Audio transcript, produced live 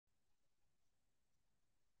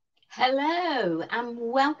Hello and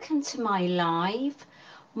welcome to my live.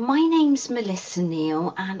 My name's Melissa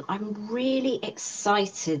Neal and I'm really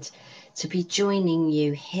excited to be joining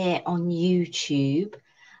you here on YouTube.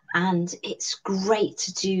 And it's great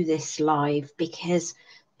to do this live because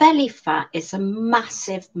belly fat is a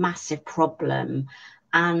massive, massive problem.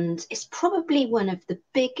 And it's probably one of the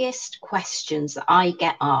biggest questions that I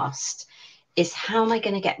get asked is how am I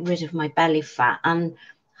going to get rid of my belly fat? And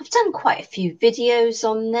I've done quite a few videos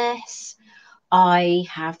on this. I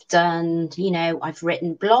have done, I've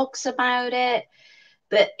written blogs about it,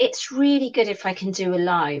 but it's really good if I can do a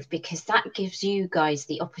live because that gives you guys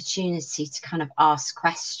the opportunity to kind of ask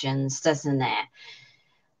questions, doesn't it?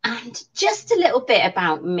 And just a little bit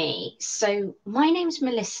about me. So my name's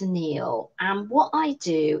Melissa Neal, and what I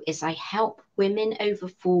do is I help women over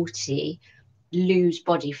 40 lose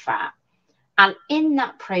body fat. And in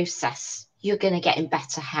that process, you're going to get in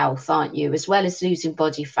better health, aren't you? As well as losing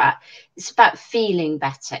body fat. It's about feeling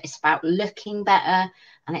better. It's about looking better.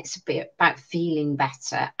 And it's a bit about feeling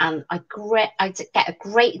better. And I get a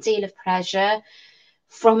great deal of pleasure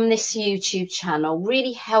from this YouTube channel,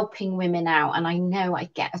 really helping women out. And I know I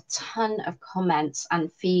get a ton of comments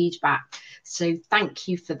and feedback. So thank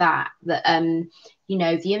you for that. The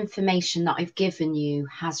information that I've given you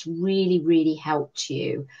has really, really helped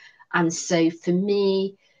you. And so for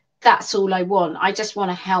me, that's all I want. I just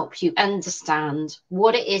want to help you understand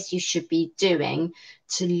what it is you should be doing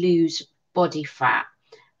to lose body fat.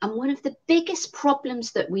 And one of the biggest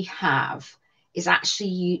problems that we have is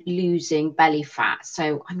actually losing belly fat.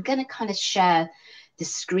 So I'm going to kind of share the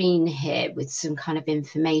screen here with some kind of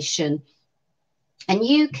information. And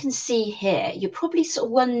you can see here, you're probably sort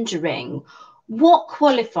of wondering, what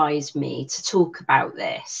qualifies me to talk about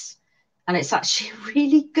this? And it's actually a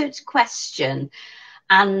really good question.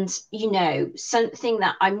 And, something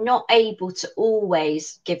that I'm not able to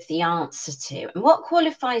always give the answer to. And what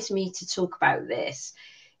qualifies me to talk about this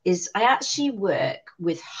is I actually work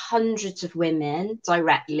with hundreds of women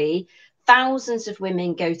directly. Thousands of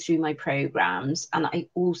women go through my programs, and I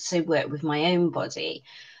also work with my own body.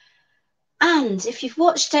 And if you've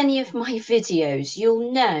watched any of my videos,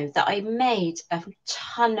 you'll know that I made a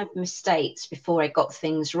ton of mistakes before I got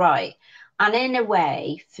things right. And in a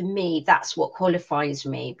way, for me, that's what qualifies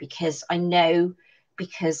me because I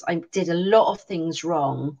did a lot of things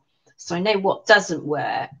wrong. So I know what doesn't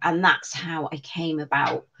work. And that's how I came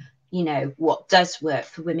about, what does work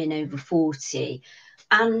for women over 40.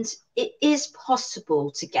 And it is possible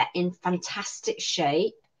to get in fantastic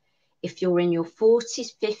shape if you're in your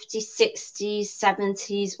 40s, 50s, 60s,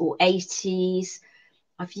 70s, or 80s.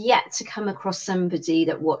 I've yet to come across somebody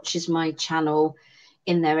that watches my channel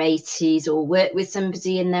in their 80s or work with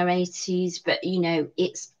somebody in their 80s, but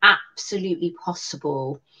it's absolutely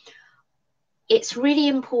possible. It's really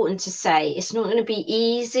important to say it's not going to be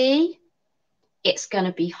easy. It's going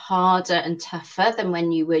to be harder and tougher than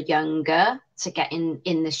when you were younger to get in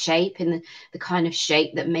the shape, in the kind of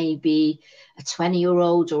shape that maybe a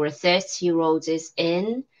 20-year-old or a 30-year-old is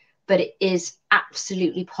in. But it is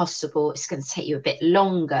absolutely possible. It's going to take you a bit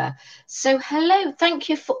longer. So hello, thank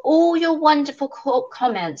you for all your wonderful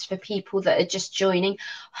comments for people that are just joining.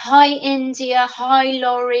 Hi, India. Hi,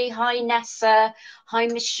 Laurie. Hi, Nessa. Hi,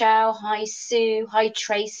 Michelle. Hi, Sue. Hi,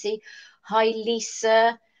 Tracy. Hi,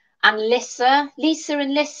 Lisa. And Lisa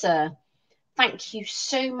and Lisa, thank you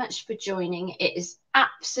so much for joining. It is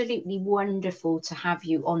absolutely wonderful to have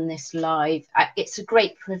you on this live. It's a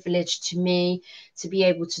great privilege to me to be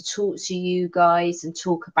able to talk to you guys and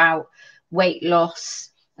talk about weight loss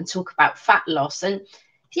and talk about fat loss. And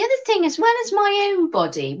the other thing, as well as my own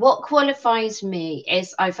body, what qualifies me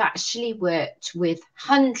is I've actually worked with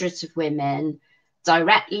hundreds of women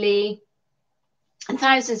directly, and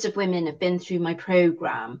thousands of women have been through my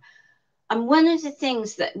program. And one of the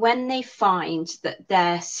things that when they find that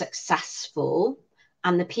they're successful,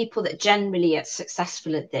 and the people that generally are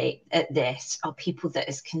successful at this are people that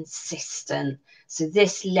is consistent. So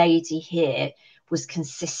this lady here was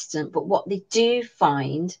consistent, but what they do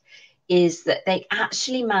find is that they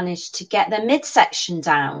actually manage to get their midsection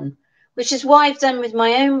down, which is what I've done with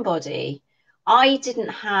my own body. I didn't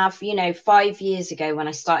have, 5 years ago when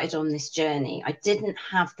I started on this journey, I didn't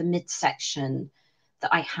have the midsection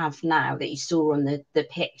that I have now that you saw on the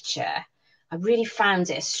picture. I really found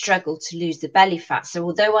it a struggle to lose the belly fat. So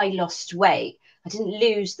although I lost weight, I didn't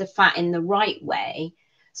lose the fat in the right way.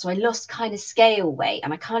 So I lost kind of scale weight,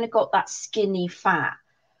 and I kind of got that skinny fat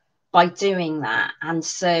by doing that. And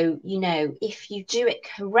so, if you do it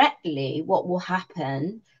correctly, what will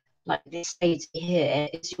happen, like this lady here,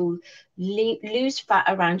 is you'll lose fat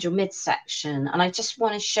around your midsection. And I just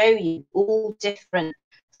want to show you all different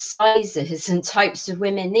sizes and types of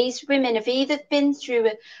women. These women have either been through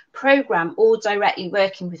a program or directly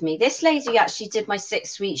working with me. This lady actually did my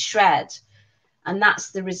 6-week shred, and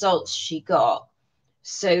that's the results she got.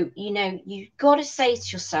 So, you know, you've got to say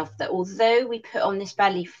to yourself that although we put on this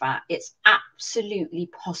belly fat, it's absolutely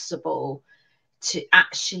possible to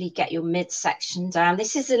actually get your midsection down.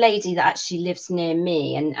 This is a lady that actually lives near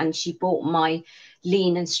me, and she bought my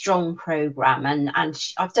Lean and Strong program, and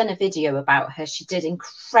I've done a video about her. She did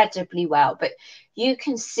incredibly well, but you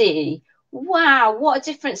can see, wow, what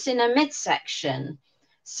a difference in her midsection.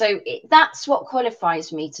 So that's what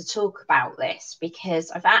qualifies me to talk about this, because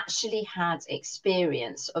I've actually had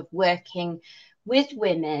experience of working with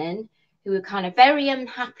women who are kind of very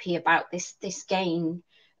unhappy about this gain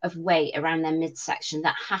of weight around their midsection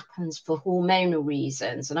that happens for hormonal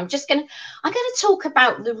reasons. And I'm going to talk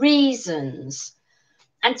about the reasons.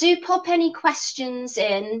 And do pop any questions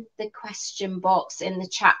in the question box, in the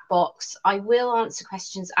chat box. I will answer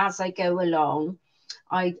questions as I go along.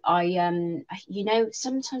 You know,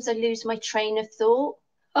 sometimes I lose my train of thought.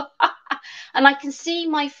 And I can see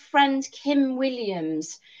my friend Kim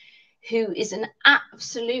Williams, who is an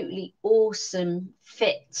absolutely awesome,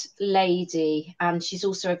 fit lady. And she's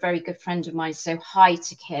also a very good friend of mine. So hi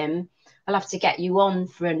to Kim. I'll have to get you on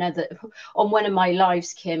for on one of my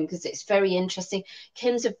lives, Kim, because it's very interesting.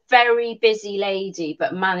 Kim's a very busy lady,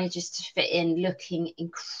 but manages to fit in looking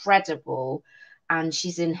incredible. And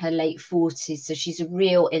she's in her late 40s, so she's a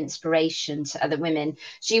real inspiration to other women.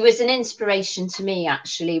 She was an inspiration to me,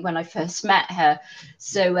 actually, when I first met her.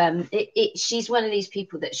 So she's one of these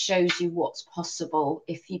people that shows you what's possible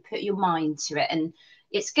if you put your mind to it. And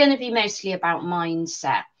it's going to be mostly about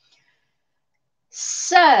mindset.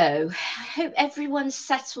 So I hope everyone's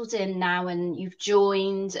settled in now and you've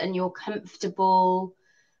joined and you're comfortable.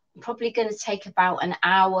 I'm probably going to take about an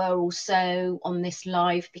hour or so on this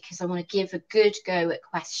live because I want to give a good go at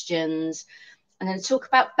questions. I'm going to talk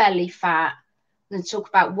about belly fat. I'm going to talk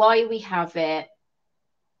about why we have it.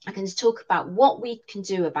 I'm going to talk about what we can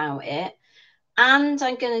do about it. And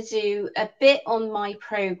I'm going to do a bit on my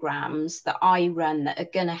programs that I run that are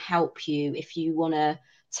going to help you if you want to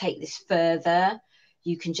take this further.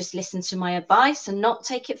 You can just listen to my advice and not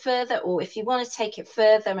take it further. Or if you want to take it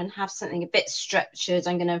further and have something a bit structured,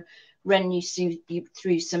 I'm going to run you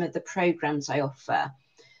through some of the programs I offer.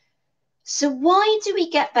 So why do we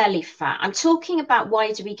get belly fat? I'm talking about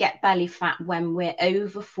why do we get belly fat when we're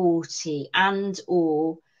over 40 and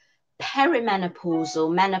or perimenopausal,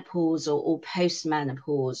 menopausal, or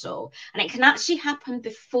postmenopausal. And it can actually happen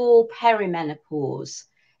before perimenopause.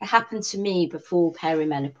 It happened to me before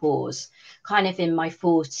perimenopause, kind of in my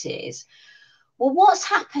 40s. Well, what's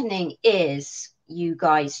happening is, you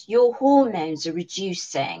guys, your hormones are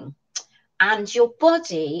reducing and your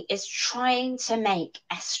body is trying to make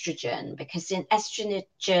estrogen, because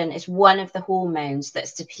estrogen is one of the hormones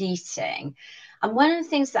that's depleting. And one of the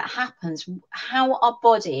things that happens, how our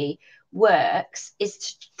body works, is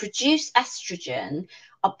to produce estrogen.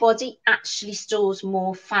 Our body actually stores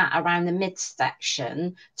more fat around the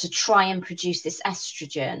midsection to try and produce this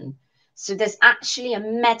estrogen. So there's actually a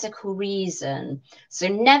medical reason. So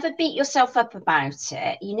never beat yourself up about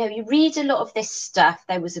it. You know, you read a lot of this stuff.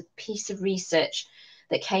 There was a piece of research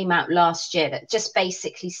that came out last year that just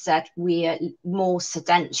basically said we are more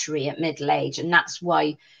sedentary at middle age, and that's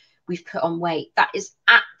why we've put on weight. That is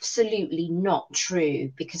absolutely not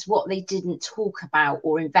true, because what they didn't talk about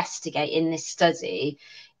or investigate in this study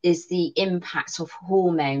is the impact of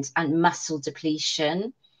hormones and muscle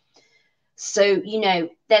depletion. So, you know,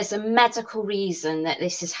 there's a medical reason that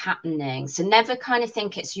this is happening. So never kind of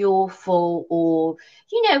think it's your fault, or,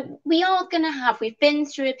 you know, we've been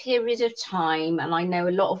through a period of time. And I know a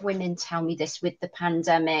lot of women tell me this with the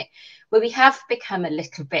pandemic, where we have become a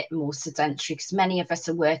little bit more sedentary because many of us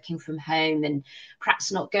are working from home and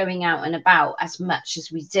perhaps not going out and about as much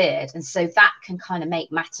as we did. And so that can kind of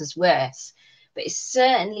make matters worse. But it's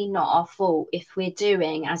certainly not our fault if we're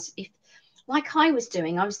doing like I was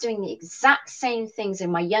doing the exact same things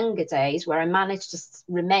in my younger days where I managed to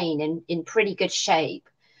remain in pretty good shape.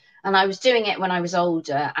 And I was doing it when I was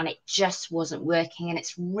older and it just wasn't working. And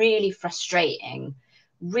it's really frustrating,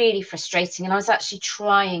 really frustrating. And I was actually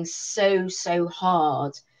trying so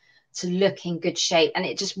hard to look in good shape and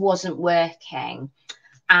it just wasn't working.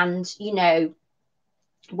 And, you know,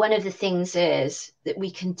 one of the things is that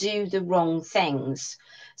we can do the wrong things.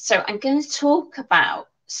 So I'm going to talk about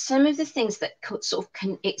some of the things that sort of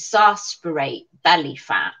can exacerbate belly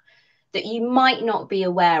fat that you might not be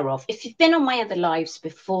aware of. If you've been on my other lives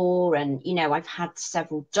before, and, you know, I've had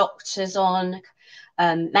several doctors on,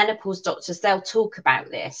 menopause doctors, they'll talk about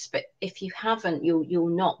this, but if you haven't, you'll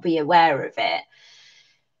not be aware of it.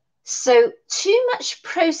 So too much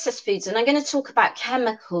processed foods, and I'm going to talk about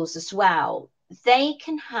chemicals as well, they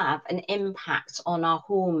can have an impact on our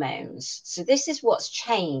hormones. So this is what's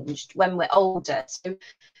changed when we're older. So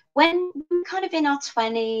when we're kind of in our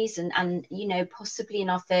 20s and you know, possibly in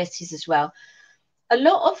our 30s as well, a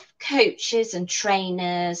lot of coaches and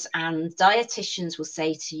trainers and dietitians will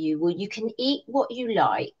say to you, well, you can eat what you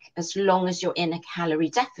like as long as you're in a calorie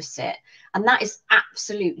deficit. And that is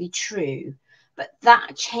absolutely true. But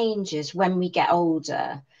that changes when we get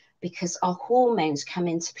older, because our hormones come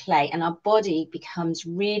into play and our bodies become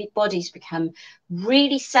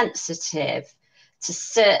really sensitive to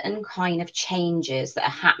certain kind of changes that are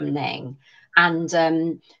happening. And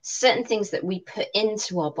certain things that we put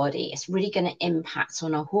into our body, it's really going to impact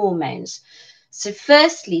on our hormones. So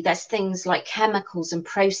firstly, there's things like chemicals and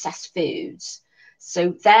processed foods.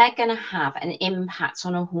 So they're going to have an impact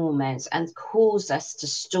on our hormones and cause us to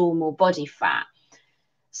store more body fat.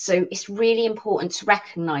 So it's really important to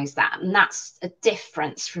recognize that. And that's a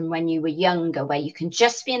difference from when you were younger, where you can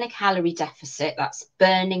just be in a calorie deficit, that's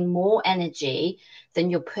burning more energy than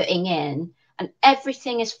you're putting in, and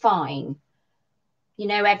everything is fine. You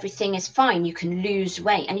know, everything is fine. You can lose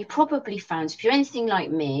weight. And you probably found, if you're anything like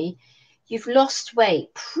me, you've lost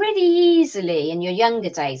weight pretty easily in your younger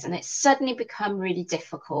days, and it's suddenly become really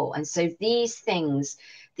difficult. And so these things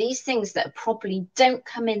that probably don't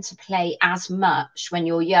come into play as much when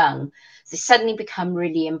you're young, they suddenly become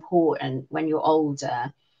really important when you're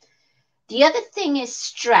older. The other thing is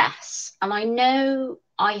stress. And I know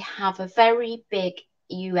I have a very big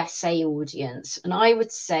USA audience, and I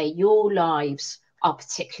would say your lives are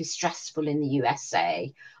particularly stressful in the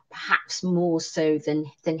USA, perhaps more so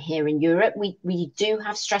than here in Europe. We do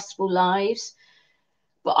have stressful lives,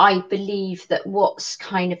 but I believe that what's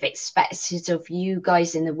kind of expected of you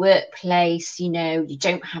guys in the workplace, you know, you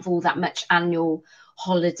don't have all that much annual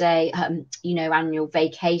holiday, you know, annual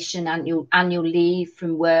vacation, annual leave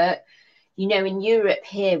from work. You know, in Europe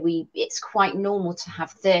here, it's quite normal to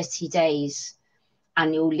have 30 days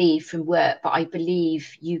annual leave from work, but I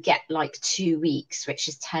believe you get like 2 weeks, which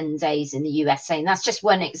is 10 days in the USA. And that's just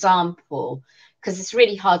one example, because it's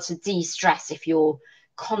really hard to de-stress if you're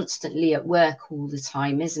constantly at work all the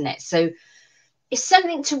time, isn't it? So it's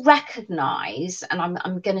something to recognize, and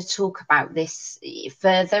I'm going to talk about this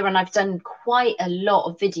further, and I've done quite a lot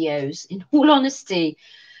of videos, in all honesty,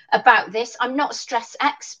 about this. I'm not a stress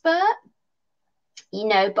expert, you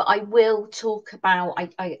know, but I will talk about,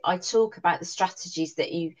 I talk about the strategies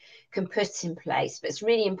that you can put in place. But it's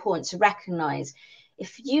really important to recognize,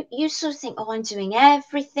 if you sort of think, oh, I'm doing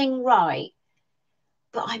everything right,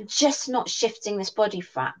 but I'm just not shifting this body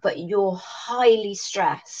fat, but you're highly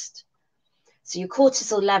stressed. So your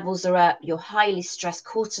cortisol levels are up, you're highly stressed,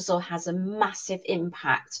 cortisol has a massive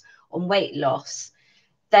impact on weight loss,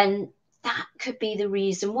 then that could be the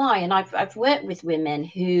reason why. And I've worked with women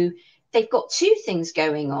who, they've got two things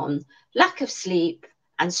going on: lack of sleep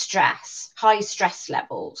and stress, high stress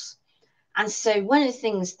levels. And so one of the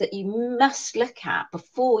things that you must look at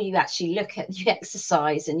before you actually look at your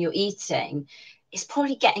exercise and your eating is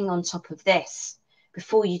probably getting on top of this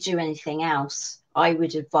before you do anything else. I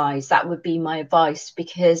would advise, that would be my advice,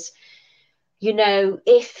 because, you know,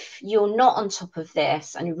 if you're not on top of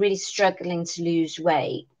this and you're really struggling to lose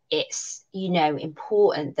weight, it's, you know,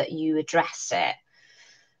 important that you address it.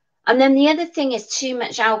 And then the other thing is too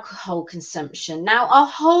much alcohol consumption. Now, I'll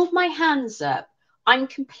hold my hands up. I'm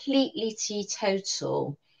completely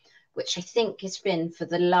teetotal, which I think has been for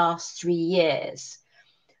the last 3 years.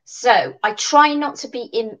 So I try not to be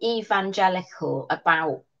evangelical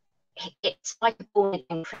about, it's like a born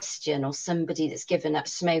again Christian or somebody that's given up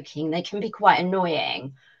smoking. They can be quite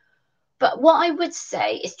annoying. But what I would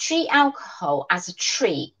say is treat alcohol as a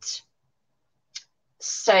treat.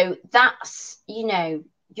 So that's, you know,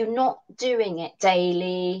 you're not doing it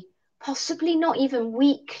daily, possibly not even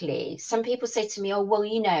weekly. Some people say to me, oh, well,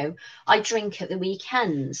 you know, I drink at the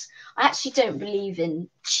weekends. I actually don't believe in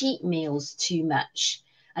cheat meals too much,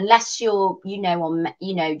 unless you're, you know,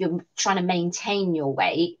 you're trying to maintain your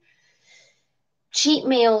weight. Cheat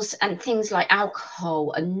meals and things like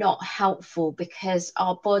alcohol are not helpful, because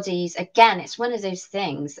our bodies, again, it's one of those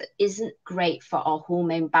things that isn't great for our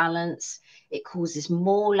hormone balance. It causes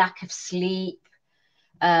more lack of sleep.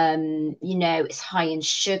 You know, it's high in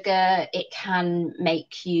sugar. It can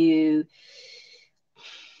make you,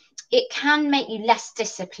 It can make you less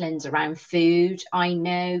disciplined around food. I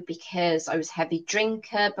know, because I was a heavy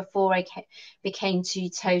drinker before I became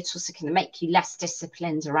teetotal, so it can make you less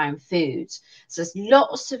disciplined around food. So there's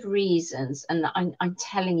lots of reasons, and I'm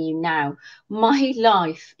telling you now, my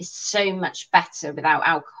life is so much better without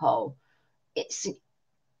alcohol.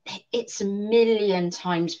 It's a million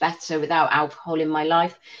times better without alcohol in my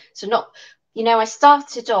life. So not, I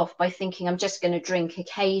started off by thinking I'm just going to drink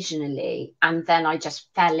occasionally, and then I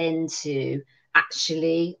just fell into,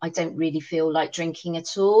 actually, I don't really feel like drinking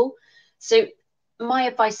at all. So my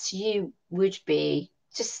advice to you would be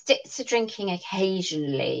just stick to drinking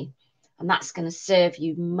occasionally, and that's going to serve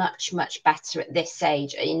you much, much better at this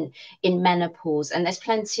age in menopause. And there's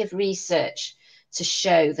plenty of research to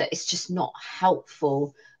show that it's just not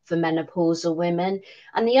helpful for menopausal women.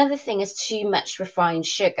 And the other thing is too much refined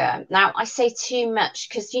sugar. Now, I say too much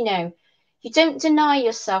because, you don't deny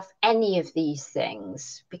yourself any of these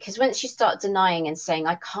things, because once you start denying and saying,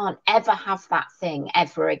 I can't ever have that thing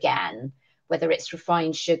ever again, whether it's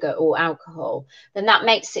refined sugar or alcohol, then that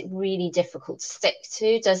makes it really difficult to stick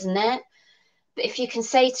to, doesn't it? But if you can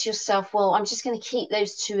say to yourself, well, I'm just going to keep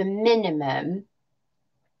those to a minimum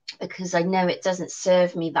because I know it doesn't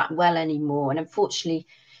serve me that well anymore. And unfortunately,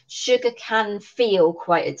 sugar can feel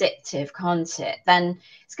quite addictive, can't it? Then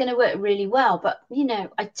it's going to work really well. But,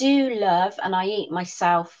 I do love, and I eat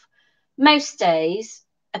myself most days,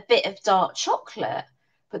 a bit of dark chocolate.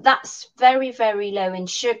 But that's very, very low in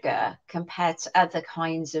sugar compared to other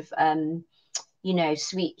kinds of,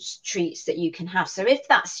 sweet treats that you can have. So if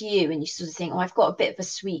that's you and you sort of think, oh, I've got a bit of a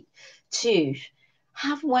sweet tooth,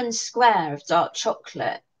 have 1 square of dark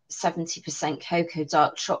chocolate, 70% cocoa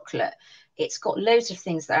dark chocolate. It's got loads of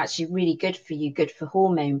things that are actually really good for you, good for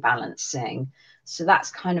hormone balancing. So that's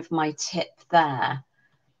kind of my tip there.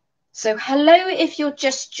 So hello if you're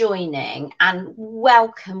just joining, and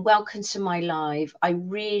welcome to my live. I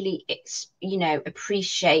really,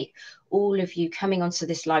 appreciate all of you coming onto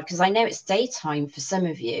this live, because I know it's daytime for some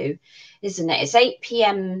of you, isn't it? It's 8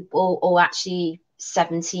 p.m. or actually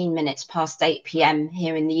 17 minutes past 8 p.m.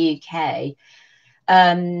 here in the UK.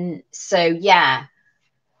 So yeah,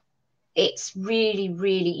 it's really,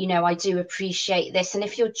 really, I do appreciate this. And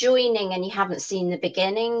if you're joining and you haven't seen the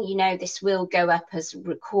beginning, this will go up as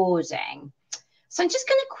recording. So I'm just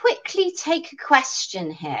going to quickly take a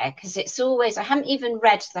question here, because it's always, I haven't even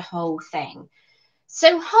read the whole thing.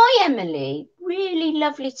 So hi, Emily, really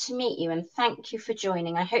lovely to meet you. And thank you for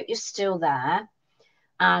joining. I hope you're still there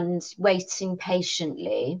and waiting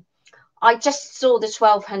patiently. I just saw the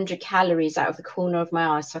 1200 calories out of the corner of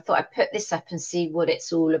my eye. So I thought I'd put this up and see what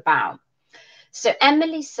it's all about. So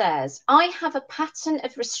Emily says, I have a pattern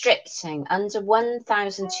of restricting under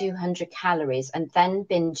 1,200 calories and then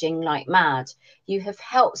binging like mad. You have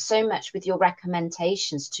helped so much with your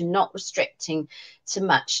recommendations to not restricting too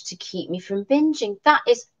much to keep me from binging. That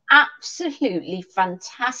is absolutely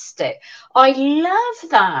fantastic. I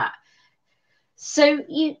love that. So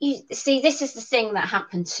you see, this is the thing that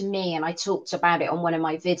happened to me, and I talked about it on one of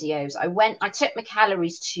my videos. I took my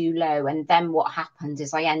calories too low, and then what happened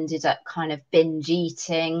is I ended up kind of binge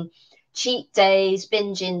eating, cheat days,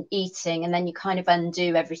 binge eating, and then you kind of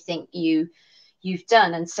undo everything you've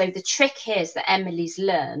done. And so the trick is that Emily's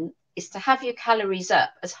learned is to have your calories up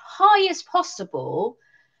as high as possible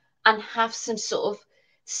and have some sort of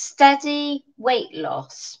steady weight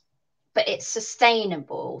loss, but it's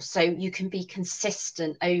sustainable, so you can be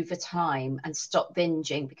consistent over time and stop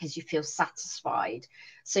binging because you feel satisfied.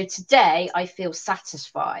 So today I feel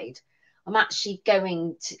satisfied. I'm actually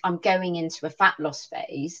going into a fat loss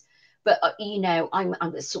phase, but I'm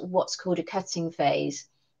sort of what's called a cutting phase,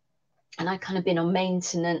 and I kind of been on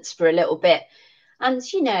maintenance for a little bit. And,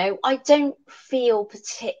 I don't feel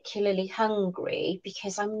particularly hungry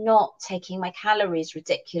because I'm not taking my calories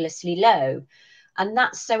ridiculously low. And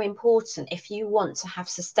that's so important if you want to have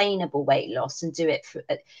sustainable weight loss and do it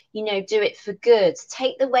for good.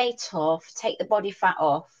 Take the weight off, take the body fat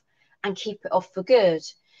off, and keep it off for good.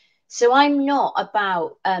 So I'm not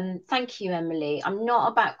about, thank you, Emily. I'm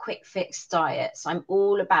not about quick fix diets. I'm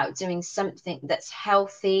all about doing something that's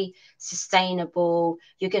healthy, sustainable.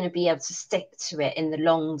 You're going to be able to stick to it in the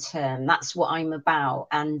long term. That's what I'm about.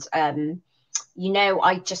 And,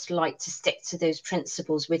 I just like to stick to those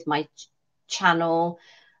principles with my channel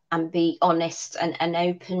and be honest and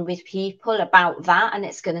open with people about that. And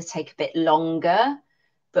it's going to take a bit longer,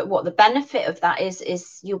 but what the benefit of that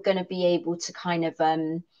is you're going to be able to kind of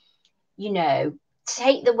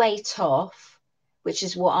take the weight off, which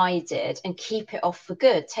is what I did, and keep it off for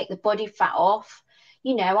good. Take the body fat off.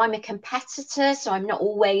 I'm a competitor, so I'm not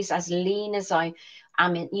always as lean as I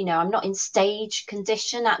I'm not in stage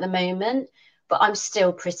condition at the moment, but I'm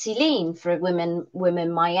still pretty lean for a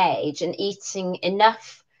women my age, and eating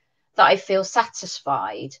enough that I feel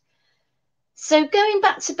satisfied. So going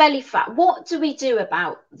back to belly fat, what do we do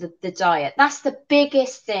about the diet? That's the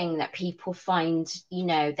biggest thing that people find,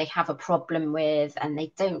 they have a problem with, and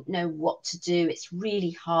they don't know what to do. It's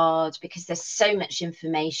really hard because there's so much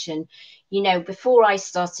information. Before I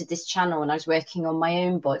started this channel and I was working on my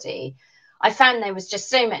own body, I found there was just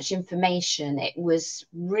so much information. It was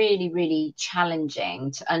really, really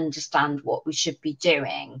challenging to understand what we should be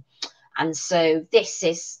doing. And so this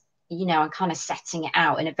is, I'm kind of setting it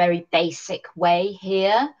out in a very basic way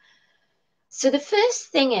here. So the first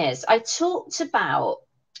thing is, I talked about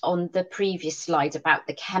on the previous slide about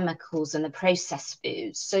the chemicals and the processed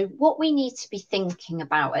foods. So what we need to be thinking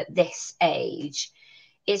about at this age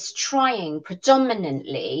is trying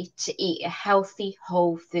predominantly to eat a healthy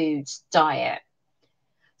whole foods diet.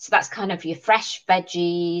 So that's kind of your fresh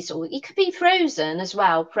veggies, or it could be frozen as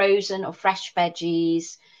well, frozen or fresh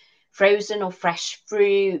veggies, frozen or fresh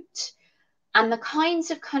fruit, and the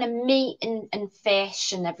kinds of kind of meat and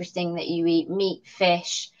fish and everything that you eat, meat,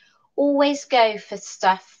 fish, always go for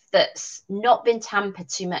stuff that's not been tampered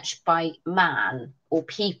too much by man or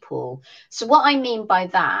people. So what I mean by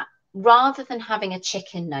that, rather than having a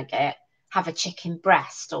chicken nugget, have a chicken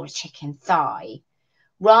breast or a chicken thigh.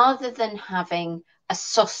 Rather than having a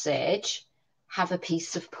sausage, have a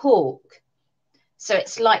piece of pork. So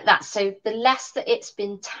it's like that. So the less that it's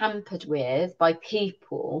been tampered with by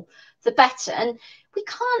people, the better. And we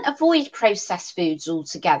can't avoid processed foods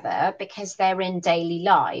altogether because they're in daily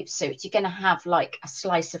lives. So if you're going to have like a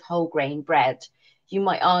slice of whole grain bread, you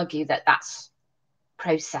might argue that that's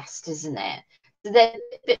processed, isn't it?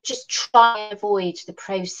 But just try and avoid the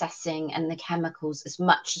processing and the chemicals as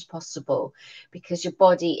much as possible, because your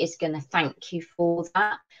body is going to thank you for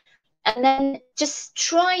that. And then just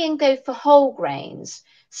try and go for whole grains.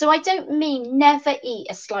 So I don't mean never eat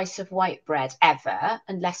a slice of white bread ever,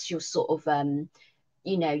 unless you're sort of,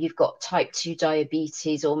 you've got type 2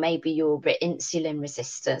 diabetes, or maybe you're a bit insulin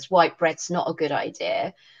resistant. White bread's not a good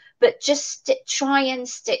idea, but just try and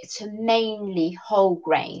stick to mainly whole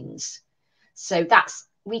grains. So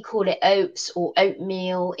we call it oats or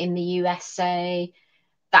oatmeal in the USA.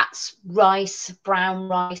 That's rice, brown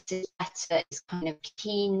rice is better. It's kind of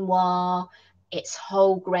quinoa, it's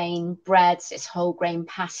whole grain breads, it's whole grain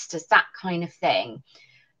pastas, that kind of thing.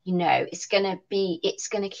 It's going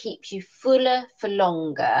to keep you fuller for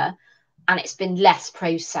longer, and it's been less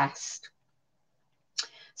processed.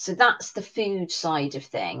 So that's the food side of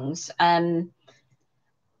things. And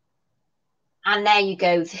there you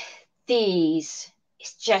go. These,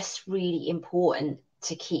 it's just really important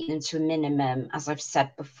to keep them to a minimum, as I've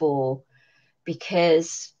said before,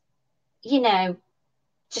 because,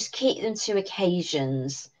 just keep them to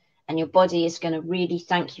occasions and your body is going to really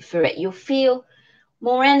thank you for it. You'll feel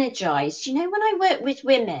more energized. When I work with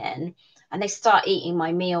women and they start eating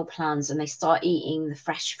my meal plans, and they start eating the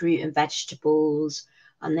fresh fruit and vegetables,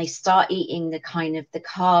 and they start eating the kind of the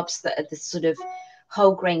carbs that are the sort of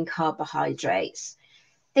whole grain carbohydrates,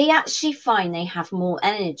 they actually find they have more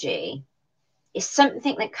energy. It's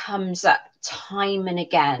something that comes up time and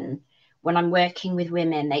again when I'm working with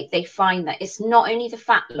women. They find that it's not only the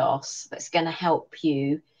fat loss that's going to help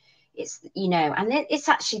you, it's, and it's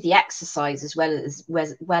actually the exercise as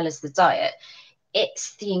well as the diet.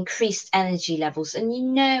 It's the increased energy levels.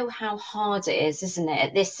 And how hard it is, isn't it,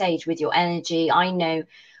 at this age with your energy? I know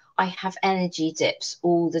I have energy dips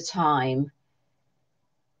all the time.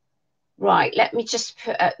 Right, let me just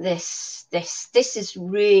put up this is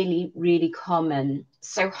really, really common.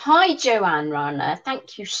 So hi, Joanne Rana,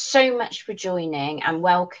 thank you so much for joining, and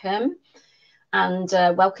welcome. And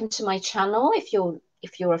welcome to my channel. If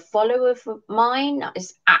you're a follower of mine, that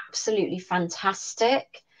is absolutely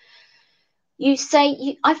fantastic. You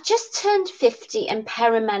say, I've just turned 50 and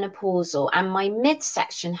perimenopausal, and my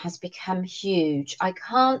midsection has become huge. I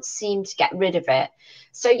can't seem to get rid of it.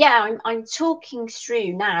 So yeah, I'm talking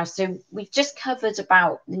through now. So we've just covered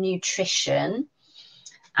about the nutrition,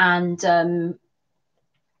 and I'm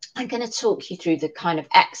going to talk you through the kind of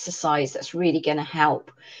exercise that's really going to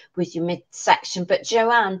help with your midsection. But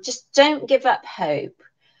Joanne, just don't give up hope.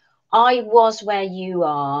 I was where you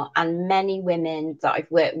are, and many women that I've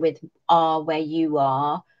worked with are where you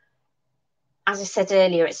are. As I said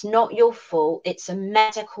earlier, it's not your fault. It's a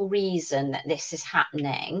medical reason that this is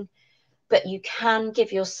happening, but you can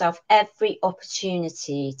give yourself every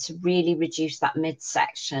opportunity to really reduce that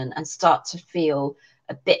midsection and start to feel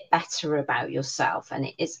a bit better about yourself. And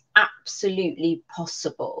it is absolutely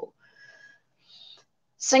possible.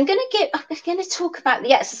 So I'm going to talk about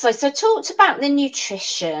the exercise. So I talked about the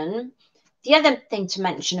nutrition. The other thing to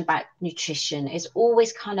mention about nutrition is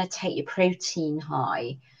always kind of take your protein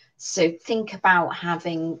high. So think about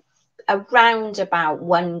having around about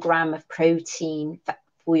 1 gram of protein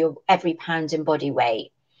for your every pound in body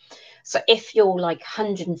weight. So if you're like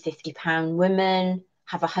 150-pound woman,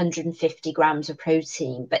 have 150 grams of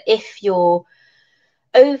protein. But if you're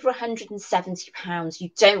over 170 pounds, you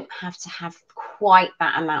don't have to have quite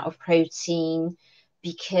that amount of protein,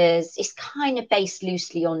 because it's kind of based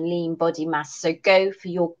loosely on lean body mass. So go for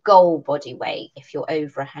your goal body weight if you're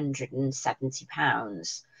over 170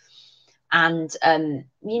 pounds. And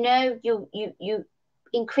you know, you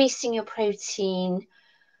increasing your protein.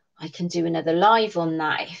 I can do another live on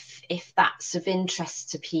that if that's of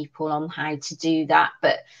interest to people on how to do that.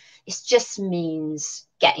 But it just means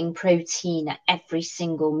getting protein at every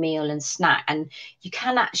single meal and snack. And you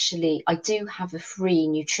can actually, I do have a free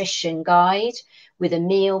nutrition guide with a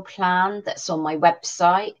meal plan that's on my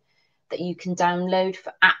website that you can download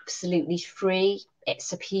for absolutely free.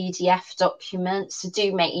 It's a PDF document. So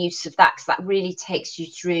do make use of that, because that really takes you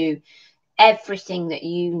through everything that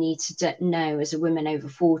you need to know as a woman over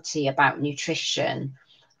 40 about nutrition.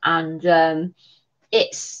 And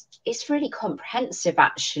it's really comprehensive,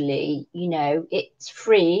 actually. You know, it's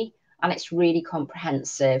free and it's really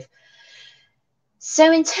comprehensive.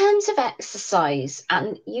 So in terms of exercise,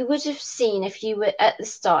 and you would have seen if you were at the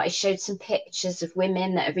start, I showed some pictures of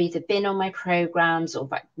women that have either been on my programs or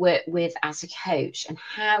worked with as a coach, and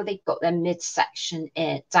how they got their midsection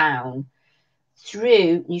down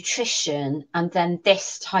through nutrition and then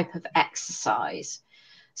this type of exercise.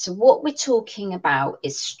 So what we're talking about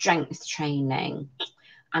is strength training.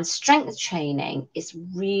 And strength training is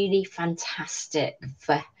really fantastic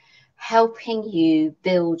for helping you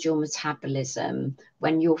build your metabolism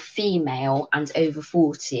when you're female and over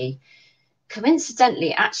 40. Coincidentally,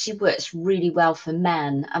 it actually works really well for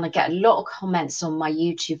men. And I get a lot of comments on my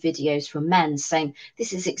YouTube videos from men saying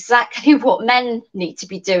this is exactly what men need to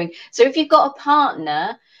be doing. So if you've got a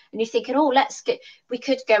partner and you're thinking, oh, we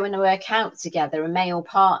could go and work out together, a male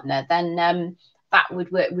partner, then that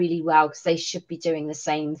would work really well, because they should be doing the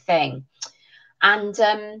same thing. And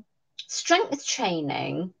strength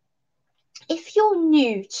training, if you're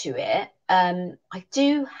new to it, I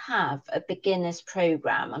do have a beginner's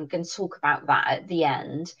program. I'm going to talk about that at the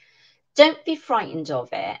end. Don't be frightened of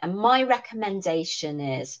it. And my recommendation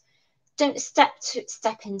is, don't step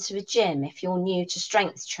into a gym if you're new to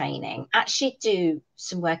strength training. Actually do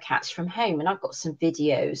some workouts from home. And I've got some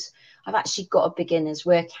videos. I've actually got a beginner's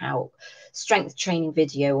workout strength training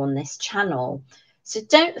video on this channel. So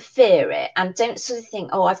don't fear it, and don't sort of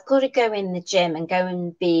think, oh, I've got to go in the gym and go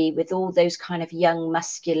and be with all those kind of young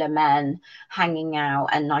muscular men hanging out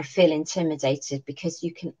and I feel intimidated, because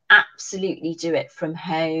you can absolutely do it from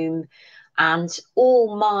home. And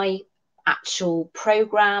all my actual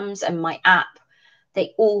programs and my app,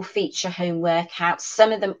 they all feature home workouts.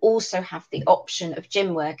 Some of them also have the option of gym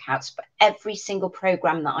workouts, but every single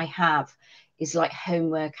program that I have is like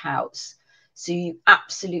home workouts. So you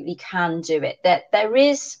absolutely can do it. There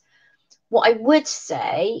is, what I would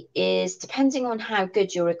say is, depending on how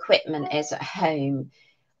good your equipment is at home,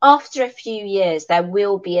 after a few years, there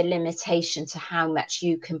will be a limitation to how much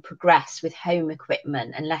you can progress with home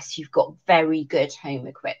equipment, unless you've got very good home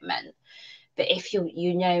equipment. But if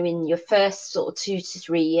you know, in your first sort of 2 to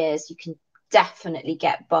 3 years, you can definitely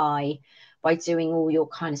get by doing all your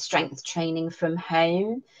kind of strength training from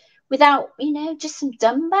home without, you know, just some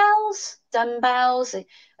dumbbells, a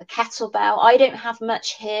kettlebell. I don't have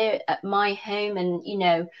much here at my home, and, you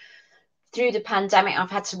know, through the pandemic, I've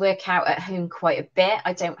had to work out at home quite a bit.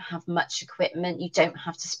 I don't have much equipment. You don't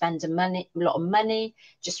have to spend a lot of money,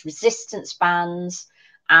 just resistance bands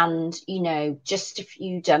and, you know, just a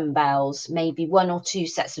few dumbbells, maybe 1 or 2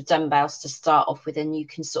 sets of dumbbells to start off with, and you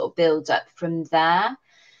can sort of build up from there.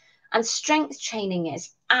 And strength training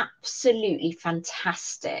is absolutely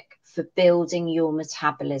fantastic for building your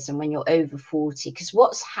metabolism when you're over 40, because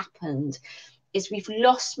what's happened is we've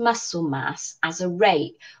lost muscle mass as a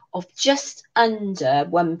rate of just under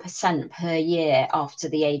 1% per year after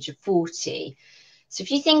the age of 40. So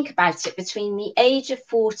if you think about it, between the age of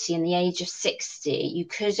 40 and the age of 60, you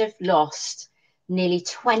could have lost nearly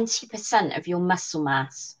 20% of your muscle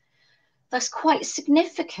mass. That's quite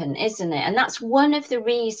significant, isn't it? And that's one of the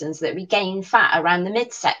reasons that we gain fat around the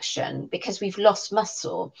midsection, because we've lost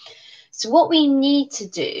muscle. So what we need to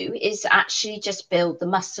do is actually just build the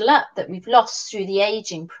muscle up that we've lost through the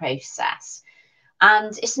aging process.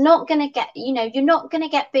 And it's not going to get, you know, you're not going to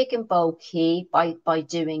get big and bulky by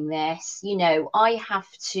doing this. You know, I have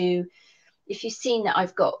to if you've seen that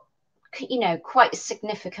I've got, you know, quite a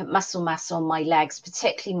significant muscle mass on my legs,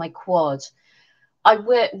 particularly my quad, I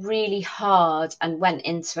worked really hard and went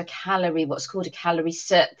into what's called a calorie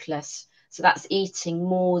surplus. So that's eating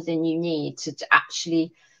more than you need to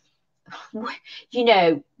actually, you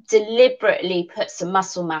know, deliberately put some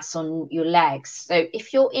muscle mass on your legs. So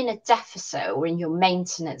if you're in a deficit or in your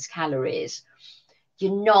maintenance calories,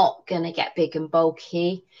 you're not going to get big and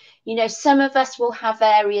bulky. You know, some of us will have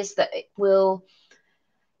areas that will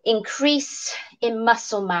increase in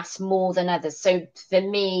muscle mass more than others. So for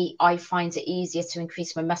me, I find it easier to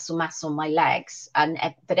increase my muscle mass on my legs,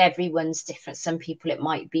 but everyone's different. Some people it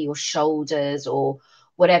might be your shoulders or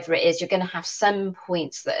whatever it is. You're going to have some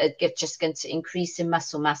points that are just going to increase in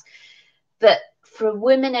muscle mass. But for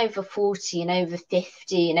women over 40 and over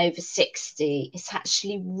 50 and over 60, it's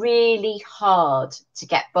actually really hard to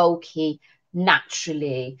get bulky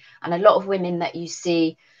naturally. And a lot of women that you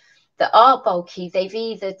see that are bulky, they've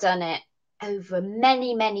either done it over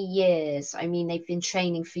many, many years. I mean, they've been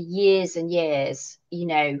training for years and years, you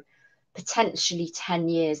know, potentially 10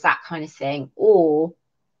 years, that kind of thing. Or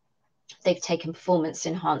they've taken performance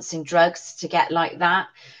enhancing drugs to get like that.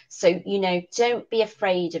 So, you know, don't be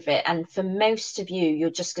afraid of it. And for most of you, you're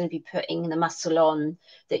just going to be putting the muscle on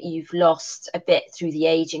that you've lost a bit through the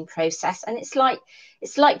aging process. And it's like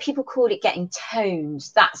people call it getting toned,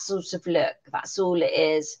 that sort of look. That's all it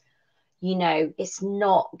is. You know, it's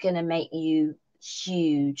not going to make you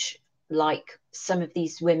huge like some of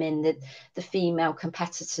these women, the female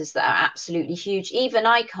competitors that are absolutely huge. Even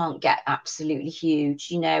I can't get absolutely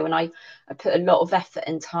huge, you know, and I put a lot of effort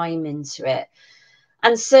and time into it.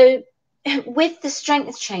 And so with the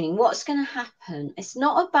strength training, what's going to happen? It's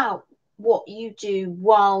not about what you do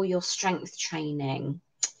while you're strength training.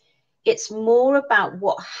 It's more about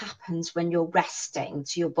what happens when you're resting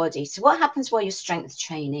to your body. So what happens while you're strength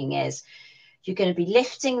training is you're going to be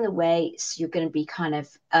lifting the weights, you're going to be kind of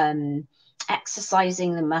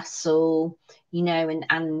exercising the muscle, you know,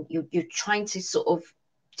 and you're trying to sort of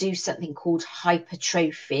do something called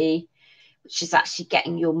hypertrophy, which is actually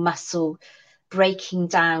getting your muscle breaking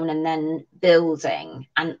down and then building.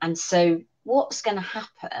 And so what's going to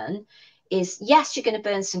happen is, yes, you're going to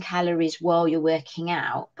burn some calories while you're working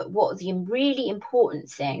out, but what the really important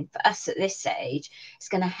thing for us at this age is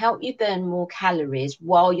going to help you burn more calories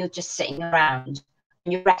while you're just sitting around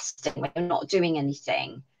and you're resting, when you're not doing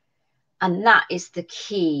anything. And that is the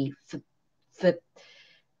key for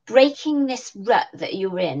breaking this rut that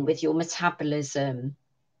you're in with your metabolism.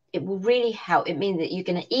 It will really help. It means that you're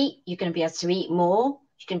going to eat, you're going to be able to eat more,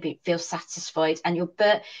 you're going to feel satisfied, and you're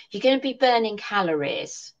going to be burning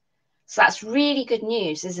calories. So that's really good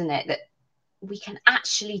news, isn't it? That we can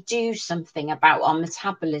actually do something about our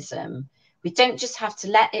metabolism. We don't just have to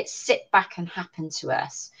let it sit back and happen to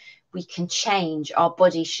us. We can change our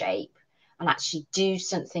body shape and actually do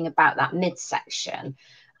something about that midsection.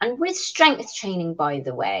 And with strength training, by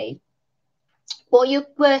the way, well, you're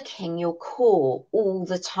working your core all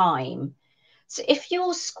the time. So if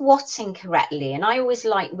you're squatting correctly, and I always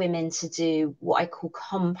like women to do what I call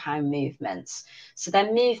compound movements. So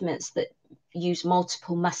they're movements that use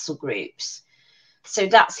multiple muscle groups. So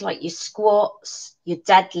that's like your squats, your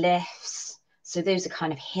deadlifts. So those are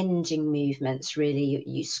kind of hinging movements, really.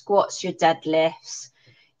 Your squats, your deadlifts,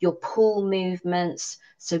 your pull movements.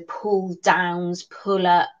 So pull downs, pull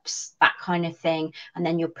ups, that kind of thing. And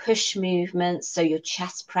then your push movements. So your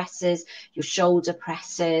chest presses, your shoulder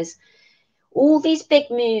presses. All these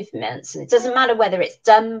big movements, and it doesn't matter whether it's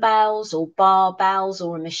dumbbells or barbells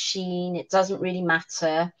or a machine, it doesn't really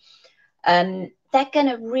matter. They're going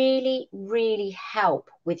to really, really help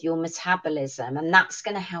with your metabolism, and that's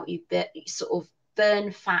going to help you sort of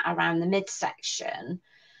burn fat around the midsection.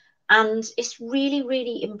 And it's really,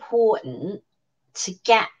 really important to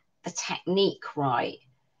get the technique right.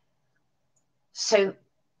 So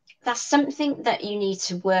that's something that you need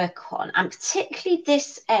to work on, and particularly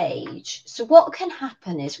this age. So what can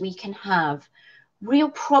happen is we can have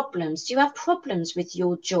real problems. Do you have problems with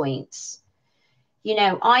your joints? You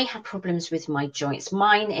know, I have problems with my joints.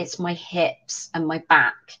 Mine, it's my hips and my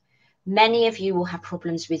back. Many of you will have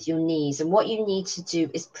problems with your knees. And what you need to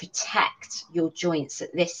do is protect your joints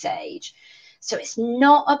at this age. So it's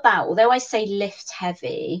not about, although I say lift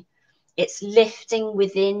heavy, it's lifting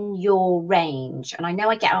within your range. And I know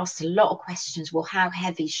I get asked a lot of questions, well, how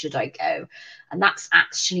heavy should I go? And that's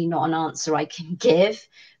actually not an answer I can give,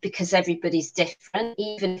 because everybody's different.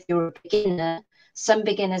 Even if you're a beginner, some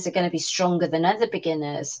beginners are going to be stronger than other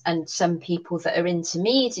beginners. And some people that are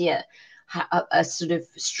intermediate are sort of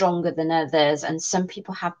stronger than others, and some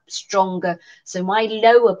people have stronger, so my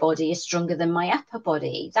lower body is stronger than my upper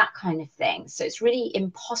body, that kind of thing. So it's really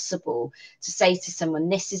impossible to say to someone,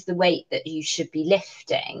 this is the weight that you should be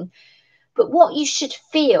lifting. But what you should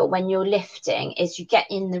feel when you're lifting is you get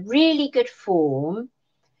in the really good form.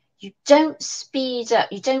 You don't speed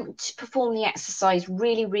up, you don't perform the exercise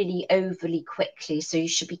really, really overly quickly. So you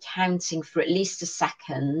should be counting for at least a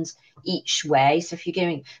second each way. So if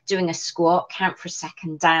you're doing a squat, count for a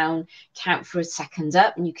second down, count for a second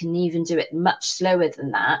up, and you can even do it much slower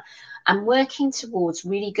than that. And working towards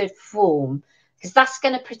really good form, because that's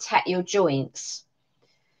going to protect your joints.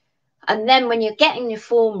 And then when you're getting your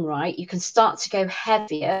form right, you can start to go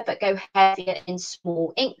heavier, but go heavier in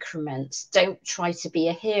small increments. Don't try to be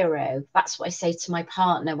a hero. That's what I say to my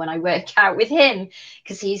partner when I work out with him,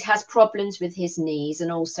 because he has problems with his knees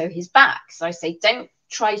and also his back. So I say, don't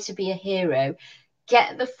try to be a hero.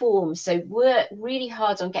 Get the form. So work really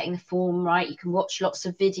hard on getting the form right. You can watch lots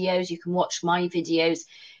of videos. You can watch my videos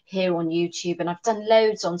here on YouTube. And I've done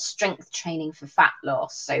loads on strength training for fat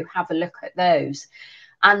loss. So have a look at those.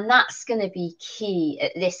 And that's going to be key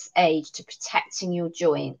at this age to protecting your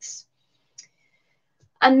joints.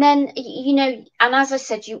 And then, you know, and as I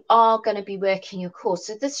said, you are going to be working your core.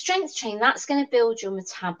 So the strength training, that's going to build your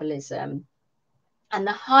metabolism. And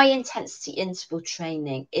the high intensity interval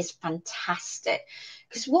training is fantastic,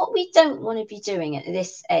 because what we don't want to be doing at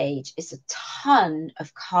this age is a ton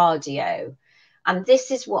of cardio. And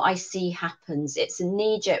this is what I see happens. It's a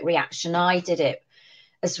knee-jerk reaction. I did it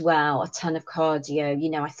as well, a ton of cardio.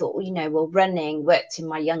 You know, I thought, well, you know, well, running worked in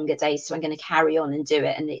my younger days, so I'm going to carry on and do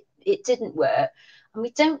it. And it didn't work. And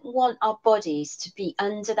we don't want our bodies to be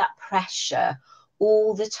under that pressure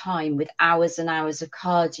all the time with hours and hours of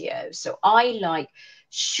cardio. So I like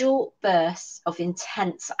short bursts of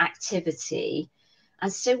intense activity.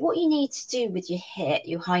 And so what you need to do with your HIIT,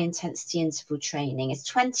 your high intensity interval training, is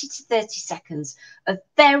 20 to 30 seconds of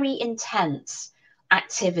very intense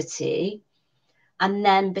activity, and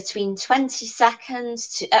then between 20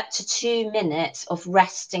 seconds to up to 2 minutes of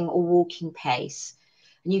resting or walking pace.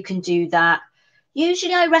 And you can do that.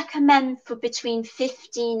 Usually I recommend for between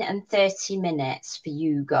 15 and 30 minutes for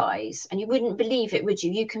you guys. And you wouldn't believe it, would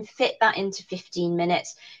you? You can fit that into 15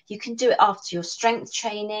 minutes. You can do it after your strength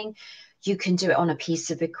training. You can do it on a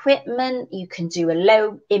piece of equipment. You can do a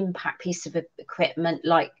low impact piece of equipment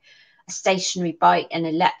like a stationary bike, an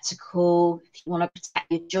elliptical, if you want to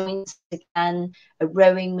protect your joints again, a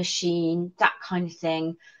rowing machine, that kind of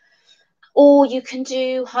thing. Or you can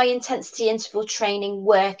do high intensity interval training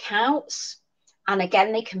workouts. And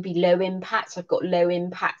again, they can be low impact. I've got low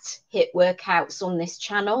impact HIIT workouts on this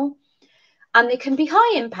channel. And they can be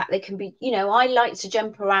high impact. They can be, you know, I like to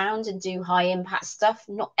jump around and do high impact stuff.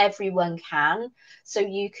 Not everyone can. So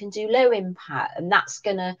you can do low impact. And that's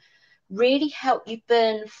going to really help you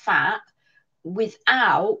burn fat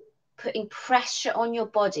without putting pressure on your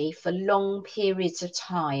body for long periods of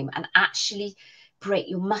time, and actually break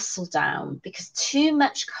your muscle down. Because too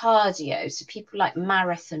much cardio, so people like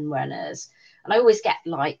marathon runners, and I always get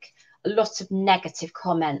like a lot of negative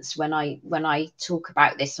comments when I talk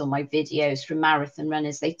about this on my videos from marathon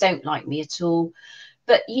runners. They don't like me at all.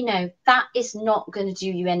 But, you know, that is not going to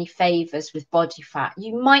do you any favors with body fat.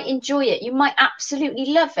 You might enjoy it. You might absolutely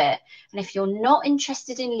love it. And if you're not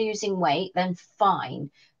interested in losing weight, then fine.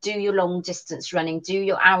 Do your long distance running, do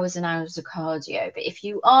your hours and hours of cardio. But if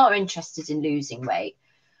you are interested in losing weight,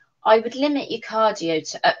 I would limit your cardio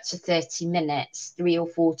to up to 30 minutes, 3 or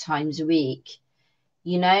 4 times a week,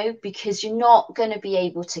 you know, because you're not going to be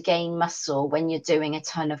able to gain muscle when you're doing a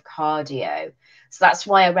ton of cardio. So that's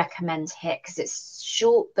why I recommend HIIT, because it's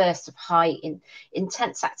short bursts of high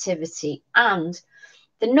intense activity. And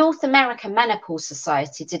the North American Menopause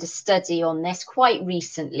Society did a study on this quite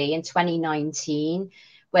recently in 2019,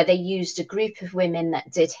 where they used a group of women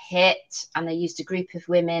that did HIIT, and they used a group of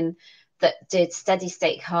women that did steady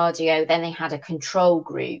state cardio. Then they had a control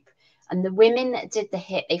group. And the women that did the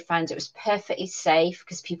HIIT, they found it was perfectly safe,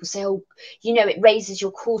 because people say, oh, you know, it raises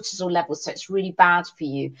your cortisol levels, so it's really bad for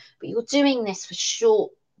you. But you're doing this for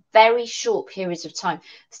short, very short periods of time.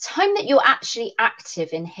 The time that you're actually active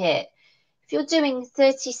in HIIT, if you're doing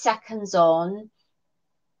 30 seconds on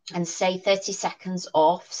and say 30 seconds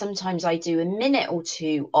off, sometimes I do a minute or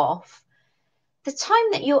 2 off. The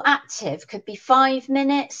time that you're active could be 5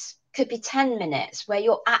 minutes, could be 10 minutes where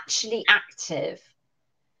you're actually active.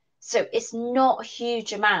 So it's not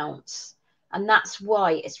huge amounts. And that's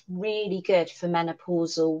why it's really good for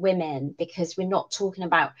menopausal women, because we're not talking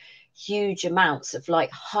about huge amounts of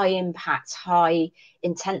like high impact, high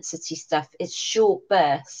intensity stuff. It's short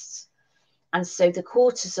bursts. And so the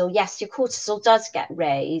cortisol, yes, your cortisol does get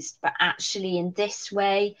raised, but actually in this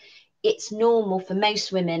way, it's normal for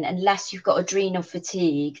most women, unless you've got adrenal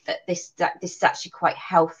fatigue, that this is actually quite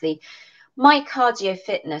healthy. My cardio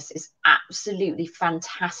fitness is absolutely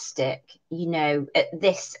fantastic. You know, at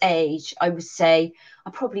this age, I would say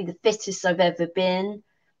I'm probably the fittest I've ever been.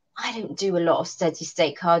 I don't do a lot of steady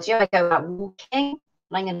state cardio. I go out walking.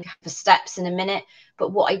 I'm going to go for steps in a minute.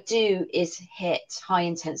 But what I do is hit high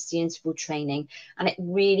intensity interval training. And it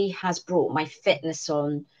really has brought my fitness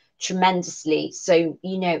on tremendously. So,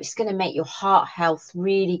 you know, it's going to make your heart health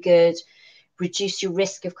really good, reduce your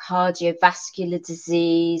risk of cardiovascular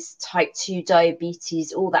disease, type 2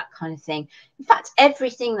 diabetes, all that kind of thing. In fact,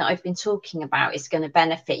 everything that I've been talking about is going to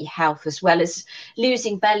benefit your health, as well as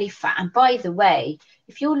losing belly fat. And by the way,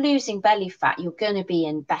 if you're losing belly fat, you're going to be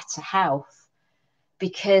in better health,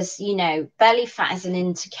 because, you know, belly fat is an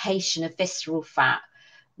indication of visceral fat,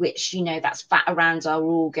 which, you know, that's fat around our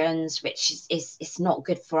organs, which is not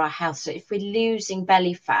good for our health. So if we're losing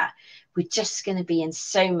belly fat, we're just going to be in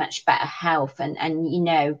so much better health, and you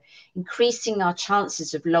know, increasing our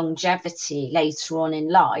chances of longevity later on in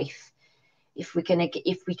life, if we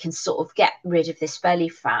can sort of get rid of this belly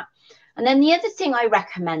fat. And then the other thing I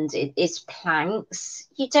recommended is planks.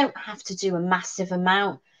 You don't have to do a massive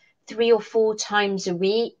amount, 3 or 4 times a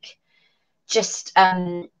week. Just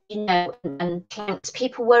you know, and planks.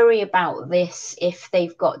 People worry about this if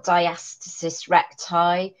they've got diastasis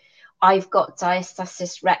recti. I've got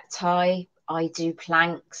diastasis recti. I do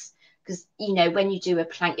planks because, you know, when you do a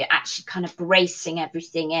plank, you're actually kind of bracing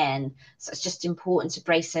everything in. So it's just important to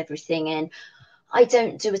brace everything in. I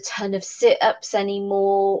don't do a ton of sit-ups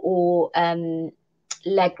anymore, or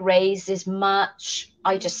leg raises much.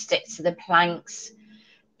 I just stick to the planks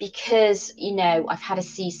because, you know, I've had a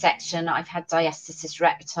C-section, I've had diastasis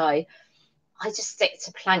recti. I just stick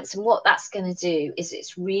to planks. And what that's going to do is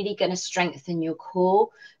it's really going to strengthen your core.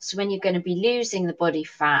 So when you're going to be losing the body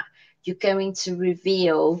fat, you're going to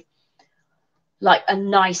reveal like a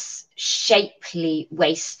nice shapely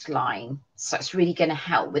waistline. So it's really going to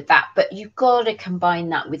help with that. But you've got to combine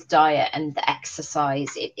that with diet and the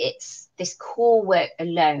exercise. It's this core work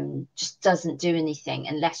alone just doesn't do anything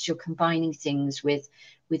unless you're combining things with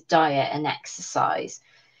diet and exercise.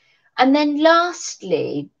 And then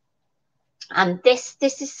lastly, and this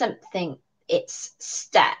is something, it's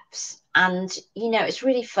steps. And, you know, it's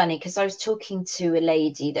really funny because I was talking to a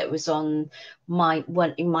lady that was on my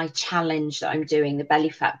challenge that I'm doing, the belly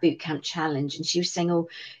fat boot camp challenge. And she was saying, oh,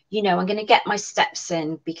 you know, I'm going to get my steps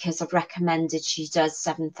in because I've recommended she does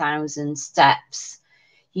 7,000 steps.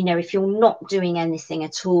 You know, if you're not doing anything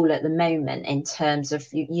at all at the moment in terms of,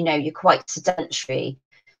 you know, you're quite sedentary,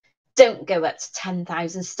 don't go up to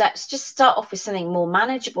 10,000 steps. Just start off with something more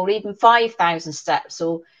manageable, even 5,000 steps,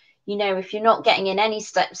 or, you know, if you're not getting in any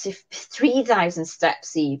steps, if 3,000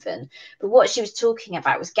 steps even. But what she was talking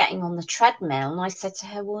about was getting on the treadmill. And I said to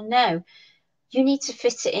her, well, no, you need to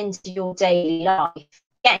fit it into your daily life.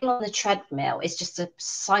 Getting on the treadmill is just a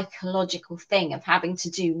psychological thing of having to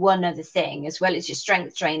do one other thing as well as your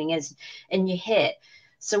strength training and your HIIT.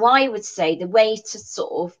 So I would say the way to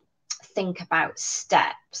sort of think about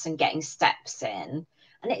steps and getting steps in,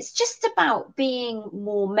 and it's just about being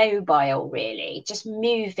more mobile, really, just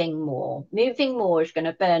moving more is going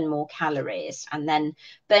to burn more calories, and then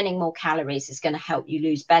burning more calories is going to help you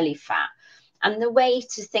lose belly fat. And the way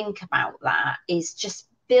to think about that is just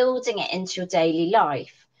building it into your daily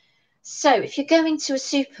life. So if you're going to a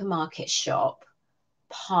supermarket shop,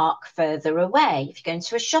 park further away. If you're going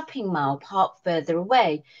to a shopping mall, park further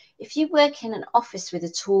away. If you work in an office with a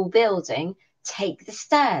tall building, take the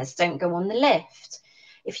stairs, don't go on the lift.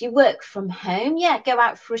 If you work from home, yeah, go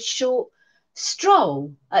out for a short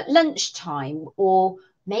stroll at lunchtime, or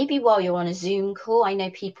maybe while you're on a Zoom call. I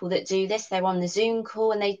know people that do this. They're on the Zoom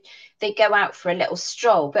call and they go out for a little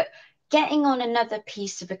stroll. But getting on another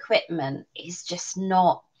piece of equipment is just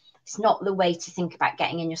not, it's not the way to think about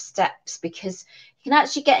getting in your steps, because you can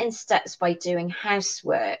actually get in steps by doing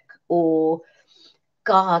housework or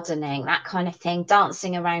gardening, that kind of thing,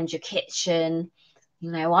 dancing around your kitchen.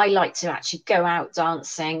 You know, I like to actually go out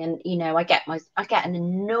dancing, and, you know, I get an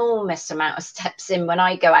enormous amount of steps in when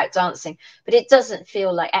I go out dancing, but it doesn't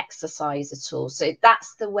feel like exercise at all. So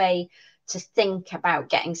that's the way to think about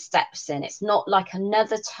getting steps in. It's not like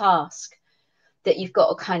another task that you've got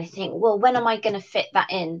to kind of think, well, when am I going to fit that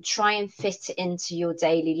in? Try and fit it into your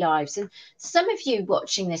daily lives. And some of you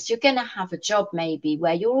watching this, you're going to have a job maybe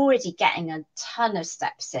where you're already getting a ton of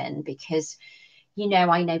steps in, because, you know,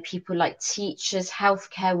 I know people like teachers,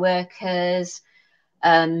 healthcare workers,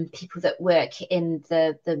 people that work in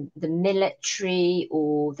the military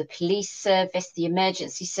or the police service, the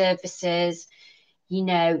emergency services, you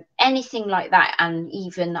know, anything like that. And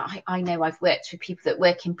even I know I've worked with people that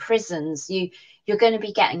work in prisons. You're going to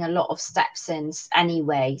be getting a lot of steps in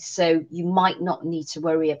anyway, so you might not need to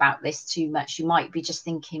worry about this too much. You might be just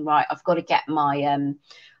thinking, right, I've got to get my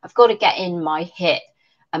I've got to get in my HIIT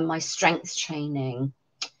and my strength training.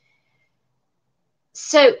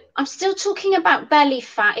 So I'm still talking about belly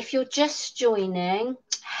fat. If you're just joining,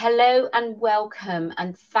 hello and welcome,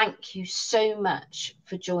 and thank you so much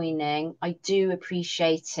for joining. I do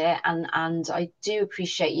appreciate it, and I do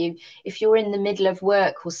appreciate you. If you're in the middle of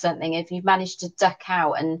work or something, if you've managed to duck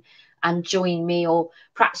out and join me, or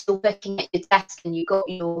perhaps you're working at your desk and you've got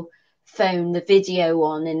your phone, the video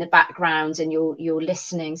on in the background, and you're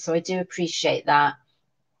listening. So I do appreciate that.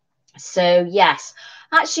 So yes,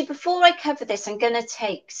 actually, before I cover this, I'm going to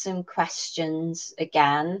take some questions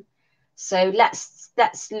again. So let's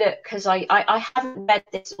look, because I haven't read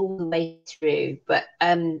this all the way through, but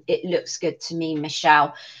it looks good to me,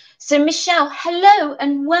 Michelle. So Michelle, hello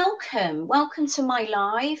and welcome. Welcome to my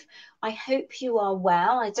live. I hope you are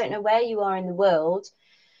well. I don't know where you are in the world,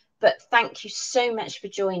 but thank you so much for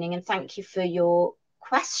joining, and thank you for your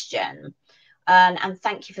question. And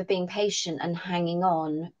thank you for being patient and hanging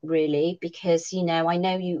on, really, because, you know, I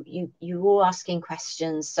know you're all asking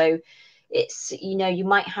questions. So it's, you know, you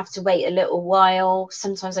might have to wait a little while.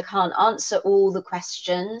 Sometimes I can't answer all the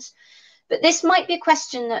questions, but this might be a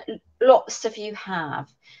question that lots of you have.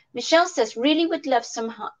 Michelle says, really would love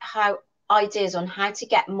some ideas on how to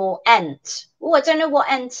get more ENT. Oh, I don't know what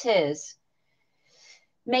ENT is.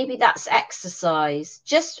 Maybe that's exercise.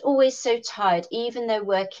 Just always so tired, even though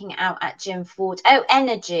working out at gym forward. Oh,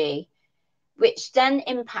 energy, which then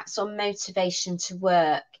impacts on motivation to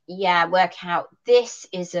work. Yeah, work out. This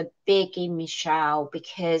is a biggie, Michelle,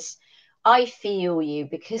 because I feel you.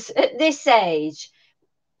 Because at this age,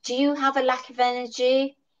 do you have a lack of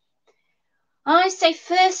energy? I say,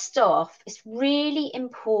 first off, it's really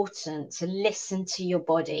important to listen to your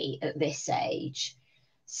body at this age.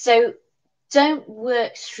 So don't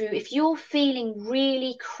work through, if you're feeling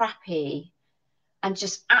really crappy and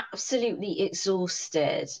just absolutely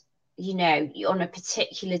exhausted, you know, on a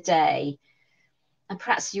particular day, and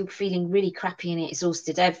perhaps you're feeling really crappy and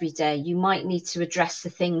exhausted every day, you might need to address the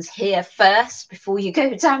things here first before you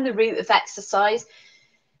go down the route of exercise.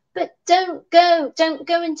 But don't go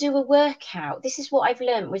and do a workout. This is what I've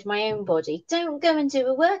learned with my own body. Don't go and do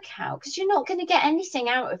a workout, because you're not going to get anything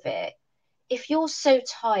out of it if you're so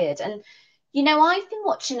tired. And you know, I've been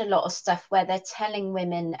watching a lot of stuff where they're telling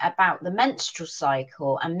women about the menstrual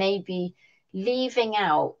cycle and maybe leaving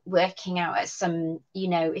out working out at some, you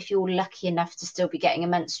know, if you're lucky enough to still be getting a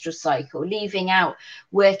menstrual cycle, leaving out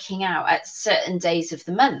working out at certain days of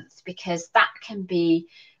the month, because that can be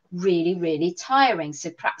really, really tiring. So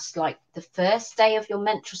perhaps like the first day of your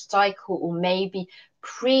menstrual cycle, or maybe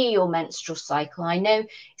pre your menstrual cycle. I know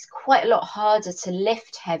it's quite a lot harder to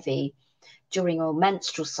lift heavy during your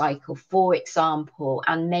menstrual cycle, for example,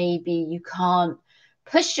 and maybe you can't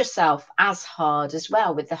push yourself as hard as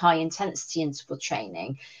well with the high intensity interval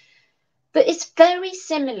training. But it's very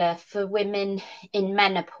similar for women in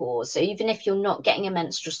menopause. So even if you're not getting a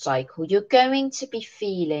menstrual cycle, you're going to be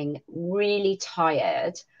feeling really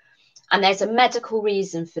tired. And there's a medical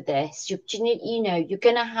reason for this. You know, you're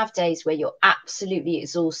going to have days where you're absolutely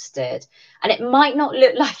exhausted. And it might not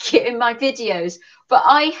look like it in my videos, but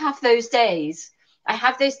I have those days. I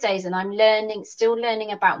have those days, and I'm still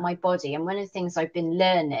learning about my body. And one of the things I've been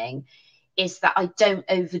learning is that I don't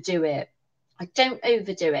overdo it. I don't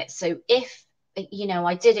overdo it. So if, you know,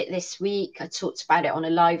 I did it this week, I talked about it on a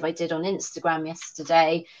live I did on Instagram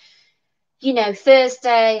yesterday. You know,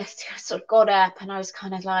 Thursday, I sort of got up and I was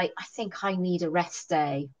kind of like, I think I need a rest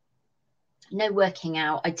day. No working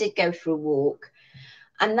out. I did go for a walk,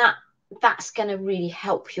 and that's going to really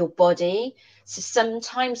help your body. So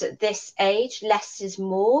sometimes at this age, less is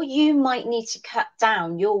more. You might need to cut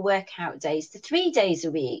down your workout days to 3 days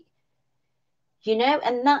a week. You know,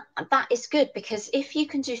 and that is good, because if you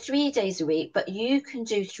can do 3 days a week, but you can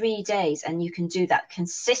do 3 days and you can do that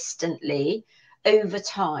consistently over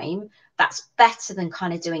time, that's better than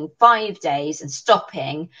kind of doing 5 days and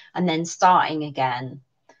stopping and then starting again.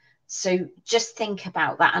 So just think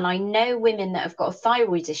about that. And I know women that have got a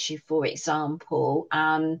thyroid issue, for example,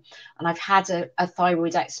 and I've had a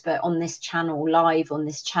thyroid expert on this channel, live on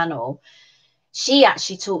this channel. She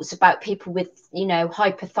actually talks about people with, you know,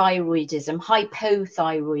 hypothyroidism,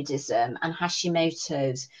 hypothyroidism and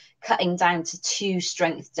Hashimoto's, cutting down to 2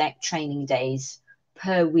 strength training days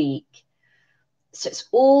per week. So it's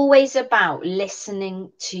always about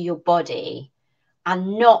listening to your body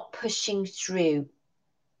and not pushing through.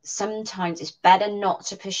 Sometimes it's better not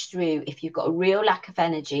to push through if you've got a real lack of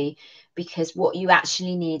energy, because what you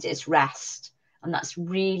actually need is rest. And that's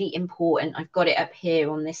really important. I've got it up here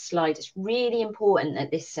on this slide. It's really important at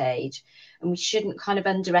this age, and we shouldn't kind of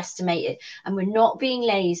underestimate it. And we're not being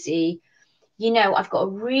lazy. You know, I've got a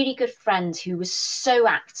really good friend who was so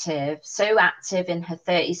active in her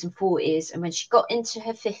 30s and 40s. And when she got into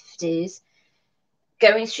her 50s,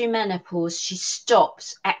 going through menopause, she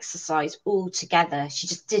stopped exercise altogether. She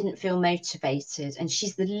just didn't feel motivated. And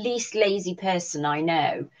she's the least lazy person I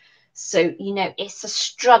know. So, you know, it's a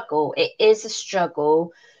struggle. It is a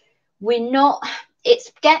struggle.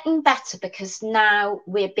 It's getting better because now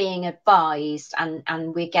we're being advised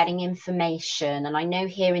and we're getting information. And I know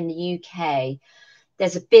here in the UK,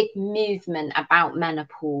 there's a big movement about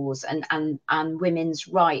menopause and women's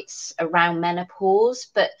rights around menopause.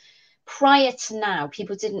 But prior to now,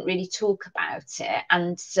 people didn't really talk about it.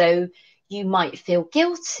 And so you might feel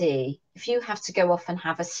guilty if you have to go off and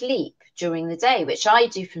have a sleep during the day, which I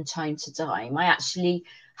do from time to time. I actually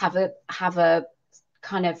have a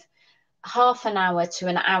kind of half an hour to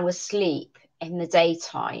an hour sleep in the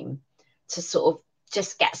daytime to sort of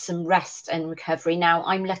just get some rest and recovery. Now,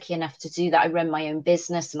 I'm lucky enough to do that. I run my own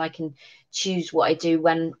business and I can choose what I do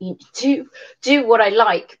when do what I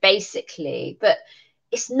like, basically. But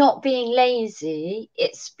it's not being lazy.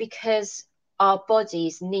 It's because our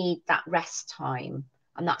bodies need that rest time.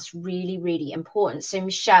 And that's really, really important. So,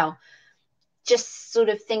 Michelle, just sort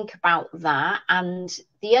of think about that. And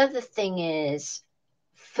the other thing is,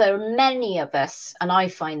 for many of us, and I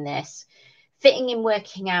find this, fitting in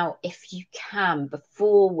working out if you can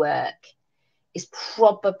before work is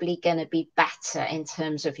probably going to be better in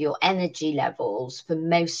terms of your energy levels for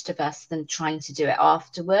most of us than trying to do it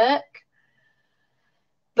after work.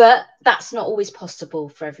 But that's not always possible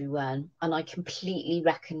for everyone, and I completely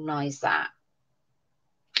recognize that.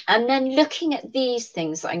 And then looking at these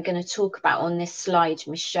things that I'm going to talk about on this slide,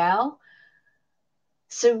 Michelle.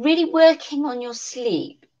 So really working on your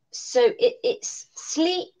sleep. So it's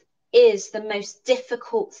sleep is the most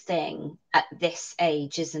difficult thing at this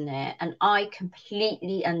age, isn't it? And I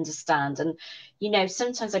completely understand. And, you know,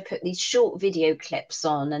 sometimes I put these short video clips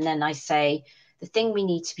on and then I say, the thing we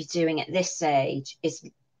need to be doing at this age is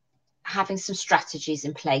having some strategies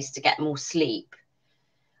in place to get more sleep.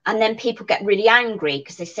 And then people get really angry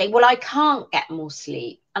because they say, well, I can't get more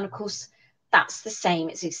sleep. And of course, that's the same.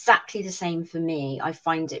 It's exactly the same for me. I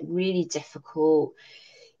find it really difficult.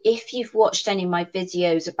 If you've watched any of my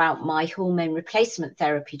videos about my hormone replacement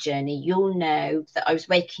therapy journey, you'll know that I was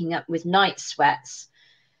waking up with night sweats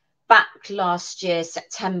back last year,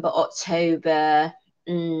 September, October.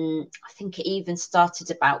 I think it even started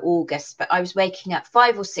about August, but I was waking up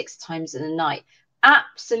 5 or 6 times in the night,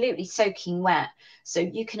 absolutely soaking wet. So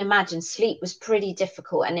you can imagine sleep was pretty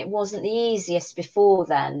difficult, and it wasn't the easiest before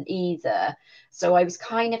then either. So I was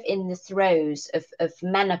kind of in the throes of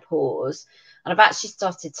menopause, and I've actually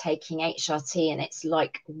started taking HRT, and it's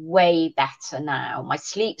like way better now. My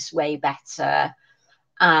sleep's way better,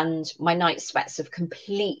 and my night sweats have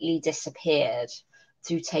completely disappeared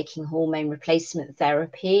through taking hormone replacement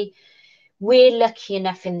therapy. We're lucky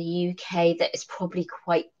enough in the UK that it's probably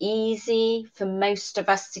quite easy for most of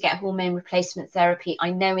us to get hormone replacement therapy. I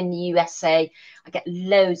know in the USA, I get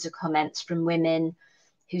loads of comments from women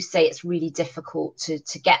who say it's really difficult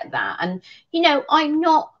to get that. And, you know, I'm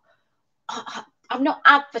not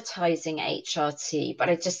advertising HRT, but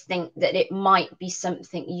I just think that it might be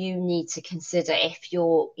something you need to consider if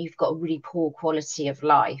you've got a really poor quality of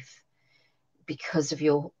life because of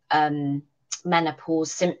your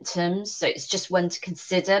menopause symptoms. So it's just one to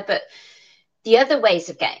consider. But the other ways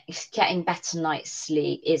of getting better night's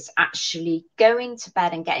sleep is actually going to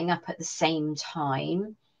bed and getting up at the same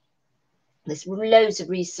time. There's loads of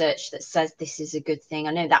research that says this is a good thing.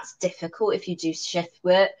 I know that's difficult if you do shift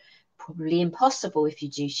work, probably impossible if you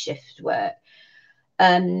do shift work.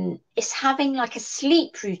 It's having like a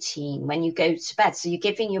sleep routine when you go to bed. So you're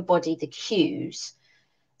giving your body the cues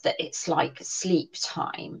that it's like sleep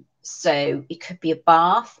time. So it could be a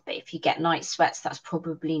bath, but if you get night sweats, that's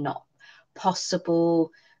probably not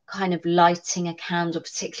possible. Kind of lighting a candle,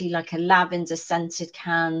 particularly like a lavender scented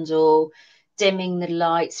candle, dimming the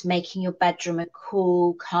lights, making your bedroom a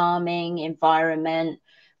cool, calming environment,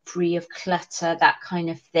 free of clutter, that kind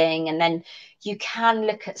of thing. And then you can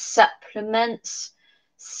look at supplements.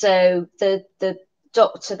 So the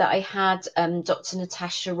doctor that I had, Dr.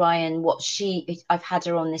 Natasha Ryan, I've had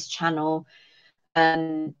her on this channel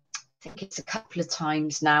think it's a couple of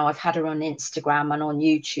times now. I've had her on Instagram and on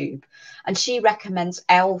YouTube, and she recommends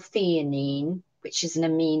L-theanine, which is an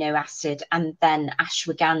amino acid, and then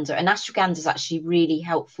ashwagandha. And ashwagandha is actually really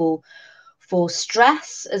helpful for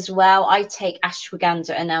stress as well. I take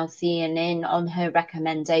ashwagandha and L-theanine on her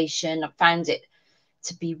recommendation. I found it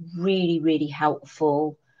to be really, really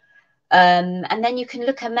helpful. And then you can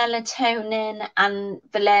look at melatonin and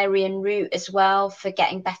valerian root as well for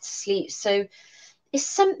getting better sleep. So it's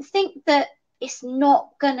something that it's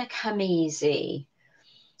not going to come easy.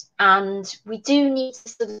 And we do need to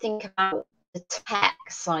sort of think about the tech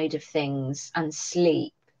side of things and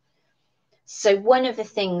sleep. So one of the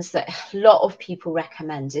things that a lot of people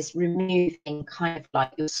recommend is removing kind of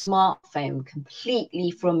like your smartphone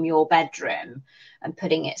completely from your bedroom and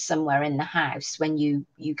putting it somewhere in the house when you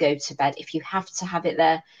go to bed. If you have to have it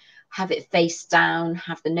there, have it face down,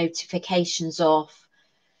 have the notifications off.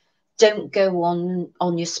 Don't go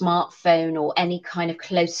on your smartphone or any kind of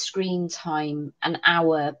close screen time. An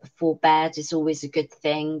hour before bed is always a good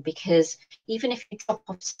thing, because even if you drop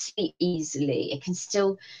off to sleep easily, it can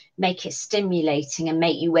still make it stimulating and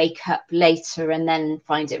make you wake up later and then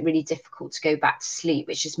find it really difficult to go back to sleep,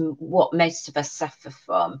 which is what most of us suffer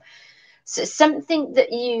from. So it's something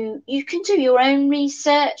that you can do your own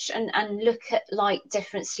research and look at like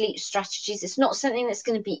different sleep strategies. It's not something that's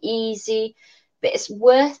going to be easy, but it's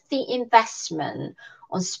worth the investment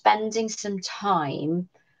on spending some time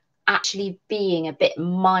actually being a bit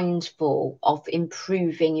mindful of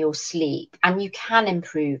improving your sleep. And you can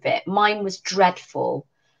improve it. Mine was dreadful,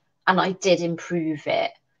 and I did improve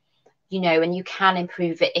it. You know, and you can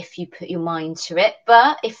improve it if you put your mind to it.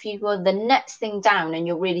 But if you were the next thing down and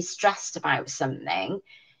you're really stressed about something,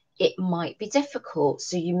 it might be difficult.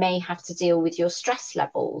 So you may have to deal with your stress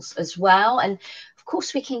levels as well. And of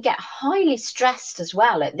course, we can get highly stressed as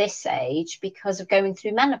well at this age because of going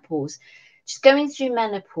through menopause. Just going through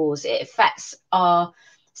menopause, it affects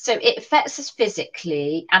us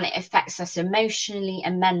physically, and it affects us emotionally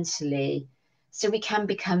and mentally. So we can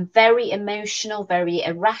become very emotional, very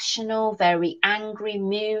irrational, very angry,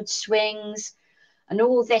 mood swings, and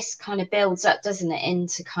all this kind of builds up, doesn't it,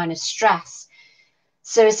 into kind of stress.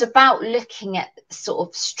 So it's about looking at sort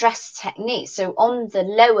of stress techniques. So on the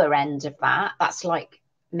lower end of that, that's like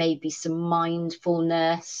maybe some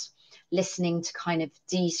mindfulness, listening to kind of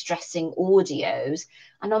de-stressing audios.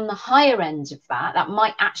 And on the higher end of that, that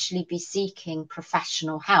might actually be seeking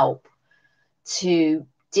professional help to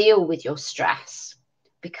deal with your stress,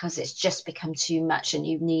 because it's just become too much and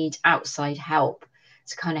you need outside help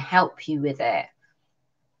to kind of help you with it.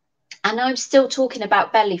 And I'm still talking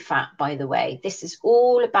about belly fat, by the way. This is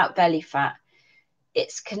all about belly fat.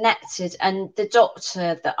 It's connected. And the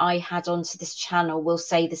doctor that I had onto this channel will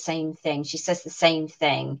say the same thing. She says the same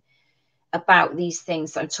thing about these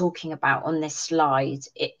things that I'm talking about on this slide.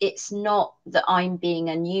 It's not that I'm being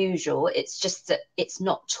unusual. It's just that it's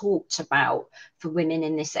not talked about for women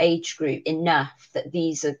in this age group enough, that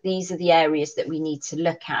these are the areas that we need to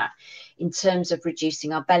look at in terms of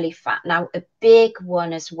reducing our belly fat. Now, a big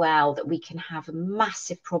one as well that we can have a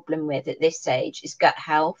massive problem with at this age is gut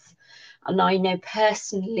health. And I know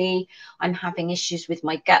personally I'm having issues with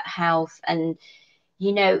my gut health, and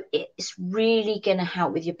you know, it's really going to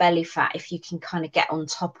help with your belly fat if you can kind of get on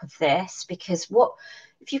top of this. Because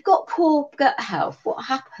if you've got poor gut health, what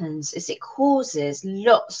happens is it causes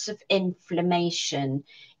lots of inflammation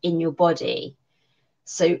in your body.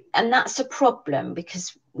 So, and that's a problem,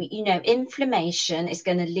 because inflammation is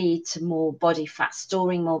going to lead to more body fat,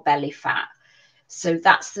 storing more belly fat. So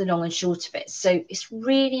that's the long and short of it. So it's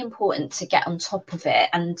really important to get on top of it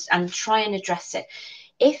and try and address it.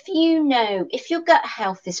 If your gut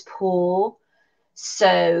health is poor,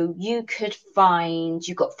 so you could find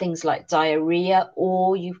you've got things like diarrhea,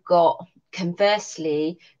 or you've got,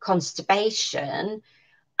 conversely, constipation,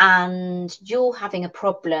 and you're having a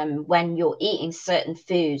problem when you're eating certain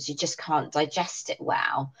foods, you just can't digest it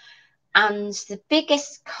well. And the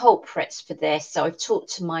biggest culprits for this, so I've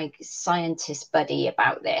talked to my scientist buddy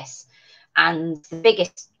about this, and the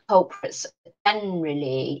biggest culprits are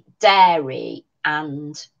generally dairy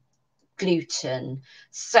and gluten.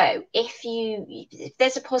 So if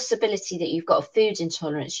there's a possibility that you've got a food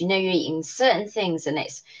intolerance, you're eating certain things and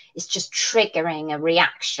it's just triggering a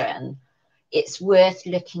reaction, it's worth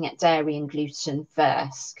looking at dairy and gluten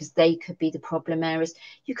first, because they could be the problem areas.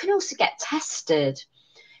 You can also get tested.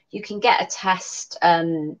 You can get a test,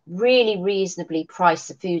 really reasonably priced,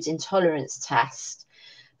 a food intolerance test.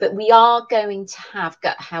 But we are going to have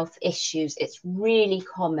gut health issues. It's really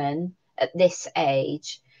common at this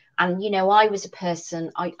age. And, I was a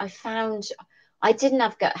person, I found I didn't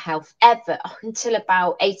have gut health ever until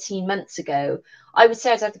about 18 months ago. I would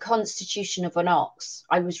say I had the constitution of an ox.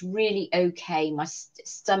 I was really okay. My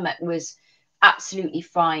stomach was absolutely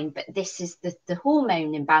fine. But this is the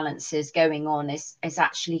hormone imbalances going on is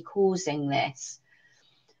actually causing this.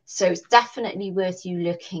 So it's definitely worth you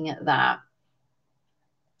looking at that.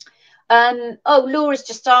 Oh, Laura's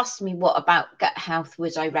just asked me what about gut health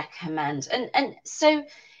would I recommend? And so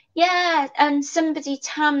yeah, and somebody,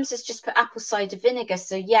 Tams, has just put apple cider vinegar.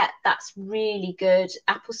 So yeah, that's really good.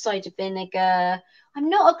 Apple cider vinegar. I'm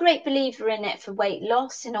not a great believer in it for weight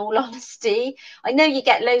loss, in all honesty. I know you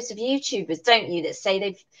get loads of YouTubers, don't you, that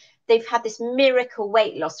say they've had this miracle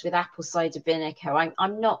weight loss with apple cider vinegar.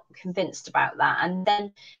 I'm not convinced about that. And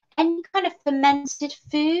then any kind of fermented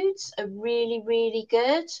foods are really, really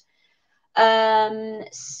good.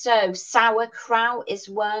 So sauerkraut is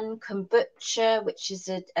one, kombucha, which is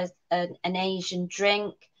an Asian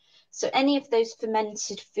drink. So any of those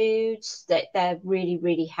fermented foods, that they're really,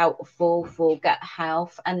 really helpful for gut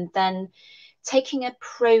health. And then taking a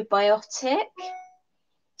probiotic.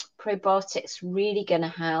 Probiotics really going to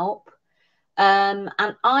help. And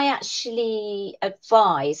I actually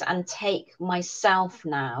advise and take myself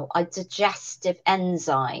now a digestive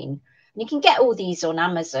enzyme. And you can get all these on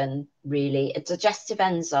Amazon, really, a digestive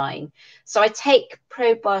enzyme. So I take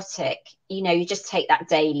probiotic, you just take that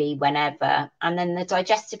daily whenever. And then the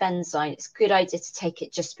digestive enzyme, it's a good idea to take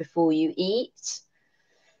it just before you eat.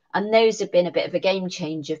 And those have been a bit of a game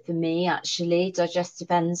changer for me, actually, digestive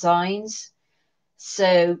enzymes.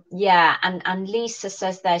 So yeah, and Lisa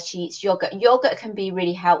says there she eats yogurt. Yogurt can be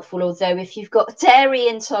really helpful, although if you've got dairy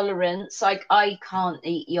intolerance, I can't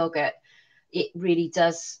eat yogurt. It really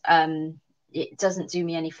does it doesn't do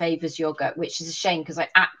me any favors, yogurt, which is a shame because I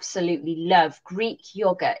absolutely love Greek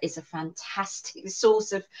yogurt. Is a fantastic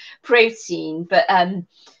source of protein, but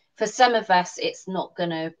for some of us it's not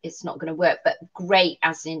gonna work. But great,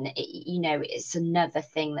 as in it's another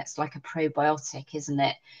thing that's like a probiotic, isn't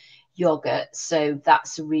it? Yogurt. So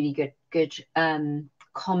that's a really good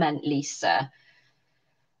comment, Lisa.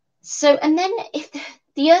 So, and then if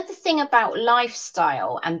the other thing about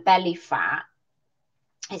lifestyle and belly fat,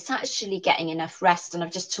 it's actually getting enough rest. And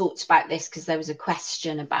I've just talked about this because there was a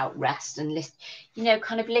question about rest and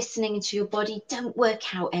kind of listening to your body. Don't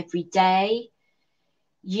work out every day.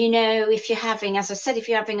 If you're having, as I said, if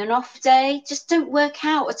you're having an off day, just don't work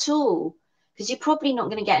out at all, because you're probably not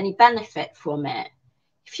going to get any benefit from it.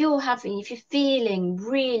 If you're feeling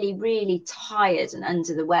really, really tired and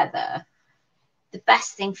under the weather, the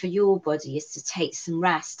best thing for your body is to take some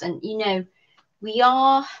rest. And, we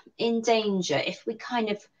are in danger if we kind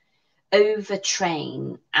of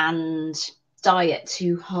overtrain and diet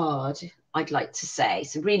too hard, I'd like to say.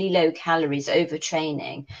 So really low calories,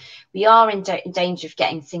 overtraining. We are in danger of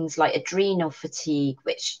getting things like adrenal fatigue,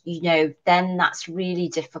 which, then that's really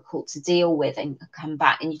difficult to deal with and come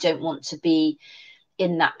back. And you don't want to be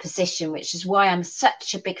in that position, which is why I'm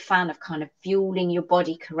such a big fan of kind of fueling your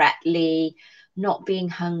body correctly, not being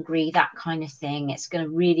hungry, that kind of thing. It's going to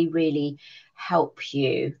really, really help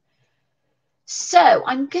you. So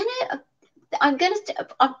I'm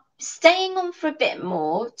staying on for a bit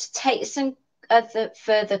more to take some other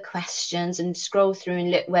further questions and scroll through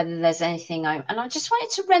and look whether there's anything and I just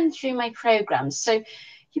wanted to run through my programs. So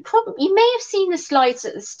you may have seen the slides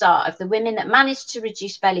at the start of the women that managed to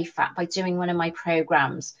reduce belly fat by doing one of my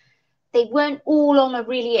programs. They weren't all on a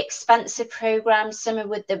really expensive program. Some of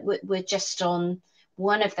were just on,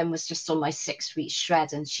 one of them was just on my 6-week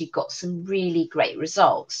shred, and she got some really great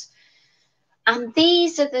results. And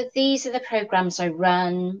these are the programs I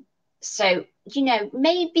run. So,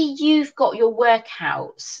 maybe you've got your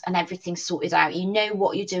workouts and everything sorted out. You know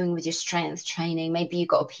what you're doing with your strength training. Maybe you've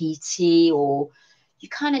got a PT, or you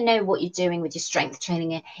kind of know what you're doing with your strength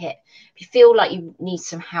training and HIIT. If you feel like you need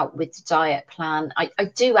some help with the diet plan, I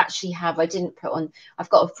do actually have, I've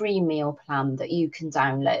got a free meal plan that you can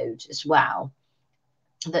download as well.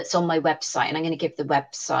 That's on my website, and I'm going to give the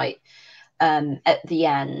website at the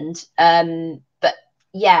end. But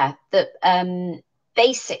yeah,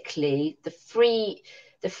 basically the free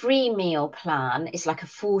meal plan is like a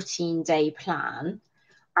 14-day plan,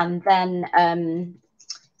 and then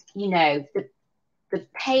the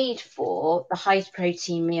paid for the high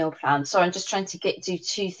protein meal plan. So I'm just trying to do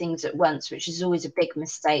two things at once, which is always a big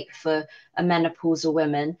mistake for a menopausal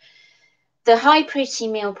woman. The high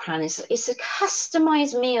protein meal plan it's a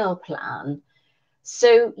customized meal plan.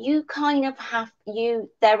 So you kind of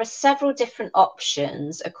there are several different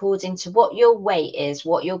options according to what your weight is,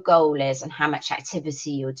 what your goal is, and how much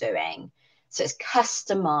activity you're doing. So it's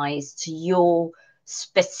customized to your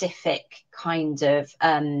specific kind of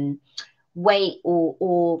weight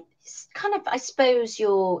or kind of, I suppose,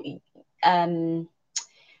 your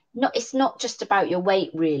it's not just about your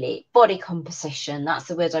weight, really. Body composition, that's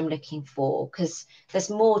the word I'm looking for, because there's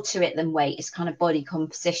more to it than weight. It's kind of body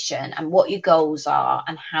composition and what your goals are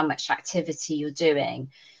and how much activity you're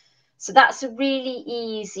doing. So that's a really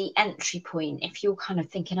easy entry point if you're kind of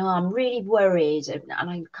thinking, oh, I'm really worried and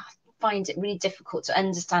I find it really difficult to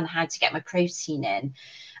understand how to get my protein in.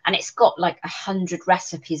 And it's got like 100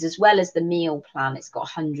 recipes, as well as the meal plan. It's got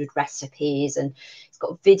 100 recipes, and it's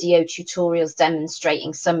got video tutorials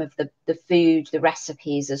demonstrating some of the food, the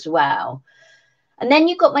recipes as well. And then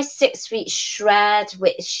you've got my 6-week shred,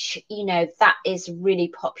 which, you know, that is a really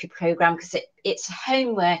popular program because it's a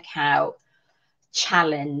home workout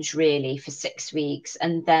challenge really for 6 weeks,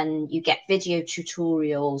 and then you get video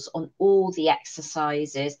tutorials on all the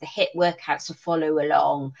exercises, the HIIT workouts to follow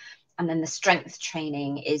along, and then the strength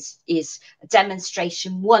training is a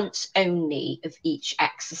demonstration once only of each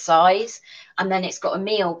exercise. And then it's got a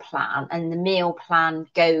meal plan, and the meal plan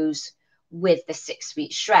goes with the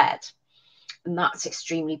 6-week shred, and that's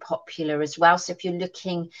extremely popular as well. So if you're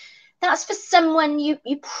looking, that's for someone you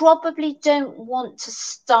probably don't want to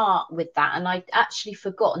start with that. And I'd actually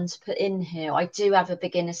forgotten to put in here, I do have a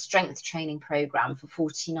beginner strength training program for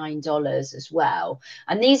 $49 as well.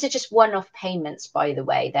 And these are just one-off payments, by the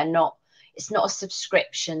way. It's not a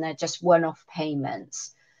subscription, they're just one-off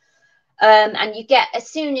payments. And you get, as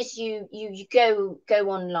soon as you go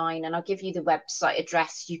online, and I'll give you the website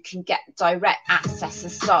address, you can get direct access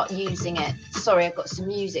and start using it. Sorry, I've got some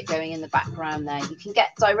music going in the background there. You can get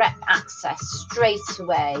direct access straight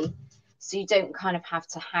away, so you don't kind of have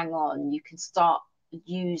to hang on. You can start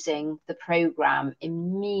using the program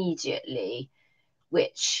immediately,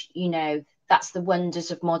 which, you know, that's the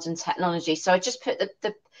wonders of modern technology. So I just put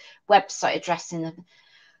the website address in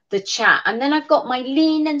the chat. And then I've got my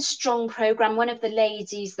Lean and Strong program. One of the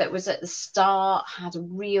ladies that was at the start had a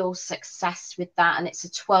real success with that, and it's a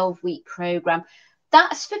 12-week program.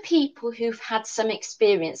 That's for people who've had some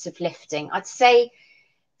experience of lifting. I'd say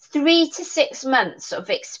 3 to 6 months of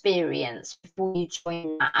experience before you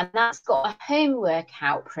join that. And that's got a home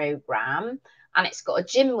workout program, and it's got a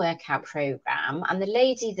gym workout program. And the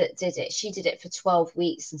lady that did it, she did it for 12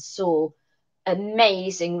 weeks and saw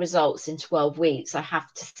amazing results in 12 weeks, I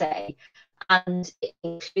have to say. And it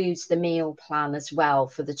includes the meal plan as well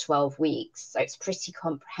for the 12 weeks. So it's pretty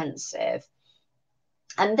comprehensive.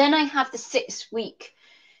 And then I have the 6-week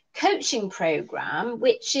coaching program,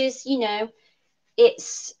 which is, you know,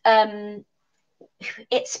 it's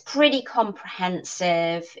pretty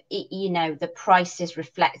comprehensive. You know, the price is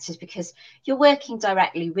reflected because you're working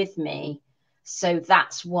directly with me. So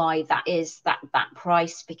that's why that is that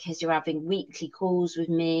price, because you're having weekly calls with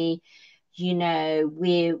me. You know,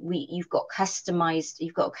 you've got a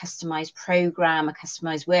customized program, a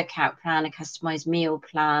customized workout plan, a customized meal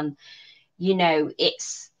plan. You know,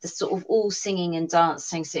 it's the sort of all singing and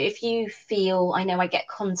dancing. So if you feel, I know I get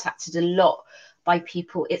contacted a lot by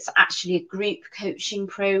people, it's actually a group coaching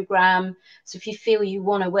program. So if you feel you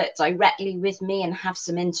want to work directly with me and have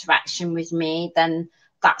some interaction with me, then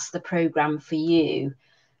that's the program for you.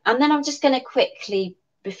 And then I'm just going to quickly,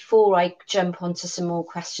 before I jump onto some more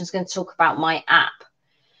questions, going to talk about my app.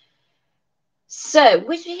 So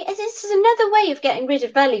this is another way of getting rid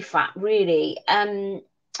of belly fat, really.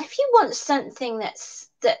 If you want something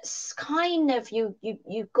that's kind of,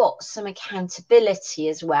 you've got some accountability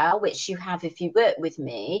as well, which you have if you work with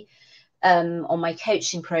me on my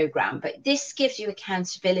coaching program, but this gives you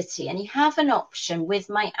accountability, and you have an option with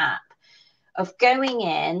my app of going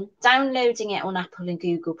in, downloading it on Apple and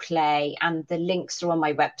Google Play, and the links are on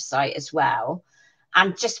my website as well,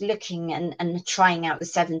 and just looking and trying out the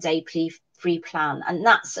 7-day free plan. And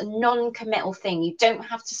that's a non-committal thing. You don't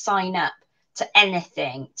have to sign up to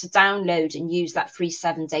anything to download and use that free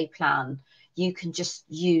 7-day plan. You can just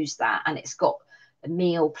use that, and it's got a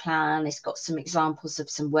meal plan, it's got some examples of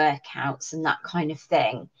some workouts and that kind of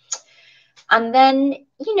thing. And then,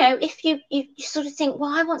 you know, if you sort of think,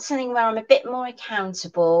 well, I want something where I'm a bit more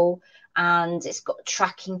accountable, and it's got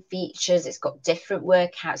tracking features, it's got different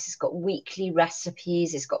workouts, it's got weekly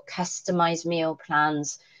recipes, it's got customized meal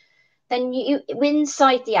plans, then you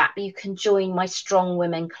inside the app, you can join my Strong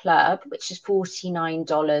Women Club, which is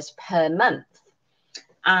 $49 per month.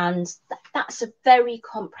 And that's a very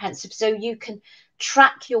comprehensive, so you can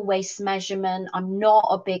track your waist measurement. I'm not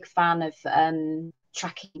a big fan of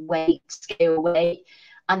tracking weight, scale weight,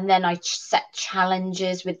 and then I set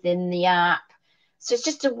challenges within the app. So it's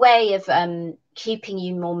just a way of keeping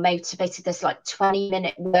you more motivated. There's like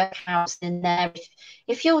 20-minute workouts in there.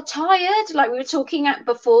 If you're tired, like we were talking at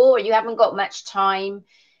before, or you haven't got much time,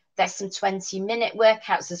 There's some 20-minute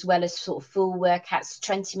workouts as well as sort of full workouts,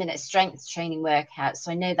 20-minute strength training workouts.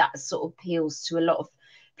 So I know that sort of appeals to a lot of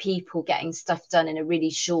people, getting stuff done in a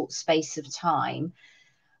really short space of time.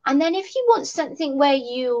 And then if you want something where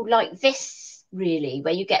you like this, really,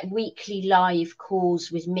 where you get weekly live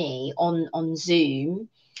calls with me on Zoom,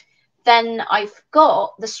 then I've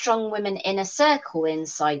got the Strong Women Inner Circle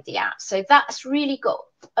inside the app. So that's really got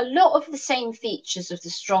a lot of the same features of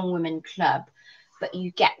the Strong Women Club, but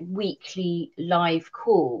you get weekly live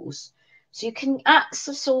calls. So you can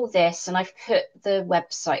access all this, and I've put the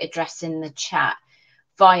website address in the chat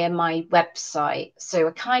via my website. So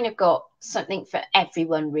I kind of got something for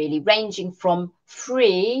everyone, really, ranging from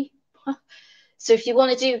free. So if you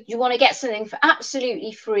want to get something for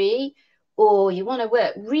absolutely free, or you want to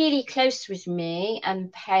work really close with me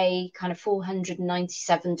and pay kind of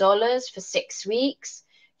 $497 for 6 weeks,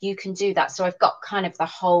 you can do that. So I've got kind of the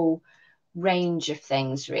whole range of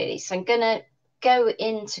things, really. So I'm going to go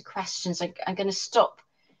into questions. I'm going to stop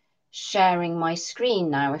sharing my screen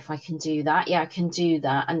now, if I can do that. Yeah, I can do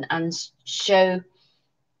that and show.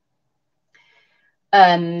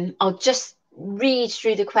 I'll just read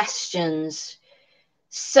through the questions.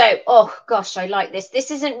 So, oh gosh, I like this.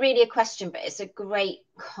 This isn't really a question, but it's a great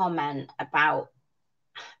comment about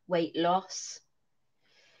weight loss.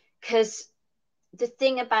 Because the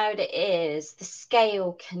thing about it is the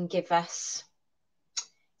scale can give us,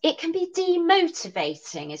 it can be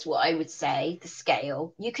demotivating, is what I would say, the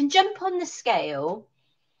scale. You can jump on the scale.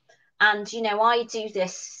 And, you know, I do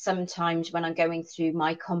this sometimes when I'm going through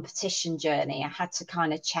my competition journey. I had to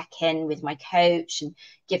kind of check in with my coach and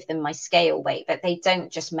give them my scale weight, but they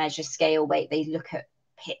don't just measure scale weight. They look at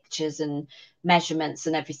pictures and measurements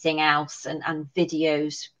and everything else, and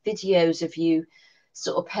videos of you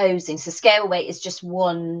sort of posing. So scale weight is just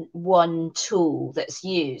one tool that's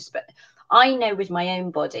used. But I know with my own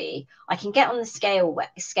body, I can get on the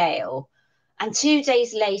scale, and 2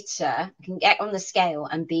 days later, I can get on the scale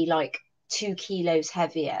and be like 2 kilos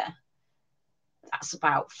heavier. That's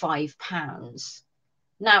about 5 pounds.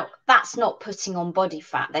 Now, that's not putting on body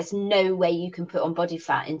fat. There's no way you can put on body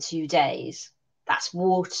fat in 2 days. That's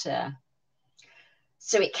water.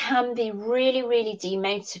 So it can be really, really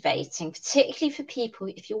demotivating, particularly for people.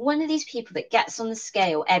 If you're one of these people that gets on the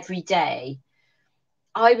scale every day,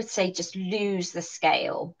 I would say just lose the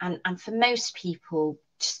scale. And for most people,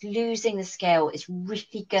 just losing the scale is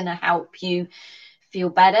really going to help you feel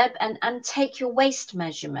better. And take your waist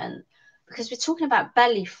measurement, because we're talking about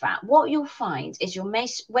belly fat. What you'll find is your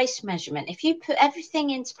waist measurement, if you put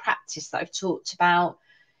everything into practice that I've talked about,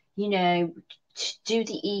 you know, do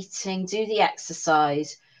the eating, do the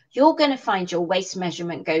exercise, you're going to find your waist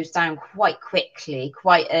measurement goes down quite quickly,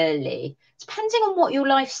 quite early, depending on what your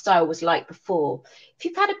lifestyle was like before. If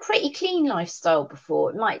you've had a pretty clean lifestyle before,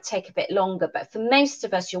 it might take a bit longer, but for most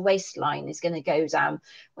of us, your waistline is going to go down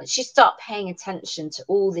once you start paying attention to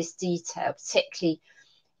all this detail, particularly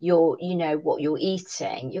you know, what you're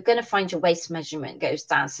eating. You're going to find your waist measurement goes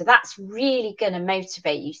down. So that's really going to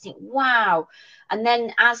motivate you. Think, wow. And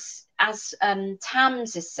then as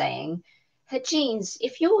Tams is saying, her jeans,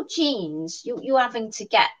 if your jeans, you're having to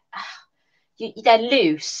get, they're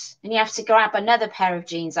loose, and you have to grab another pair of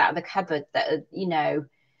jeans out of the cupboard that are, you know,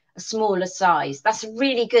 a smaller size. That's a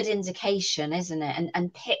really good indication, isn't it?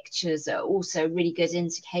 And pictures are also a really good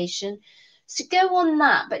indication. So go on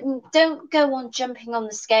that, but don't go on jumping on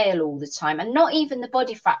the scale all the time, and not even the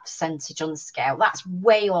body fat percentage on the scale. That's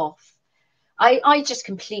way off. I just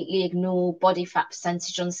completely ignore body fat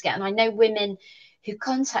percentage on the scale. And I know women who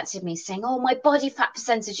contacted me saying, oh, my body fat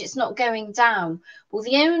percentage, it's not going down. Well,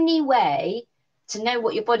 the only way to know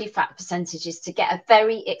what your body fat percentage is to get a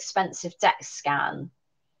very expensive DEXA scan.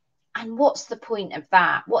 And what's the point of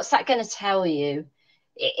that? What's that going to tell you?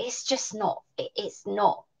 It's just not, it's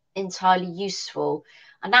not entirely useful.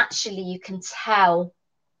 And actually you can tell.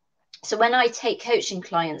 So when I take coaching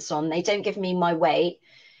clients on, they don't give me my weight.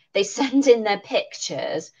 They send in their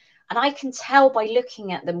pictures, and I can tell by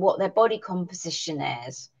looking at them what their body composition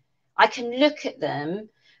is. I can look at them.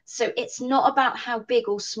 So it's not about how big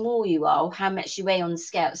or small you are or how much you weigh on the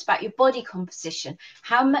scale. It's about your body composition.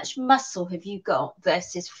 How much muscle have you got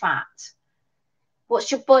versus fat?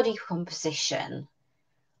 What's your body composition?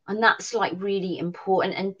 And that's like really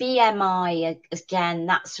important. And BMI, again,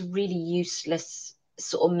 that's a really useless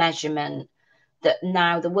sort of measurement that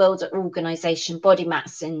now the World Organization Body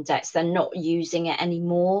Mass Index, they're not using it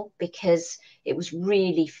anymore because it was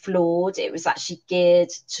really flawed. It was actually geared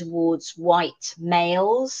towards white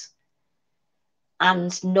males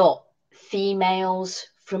and not females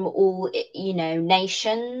from all, you know,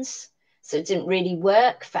 nations. So it didn't really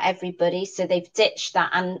work for everybody. So they've ditched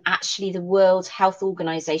that. And actually the World Health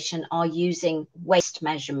Organization are using waist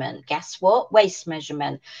measurement. Guess what? Waist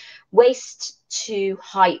measurement. Waist to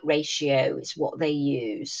height ratio is what they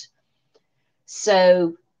use.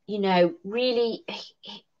 So, you know, really,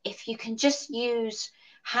 if you can just use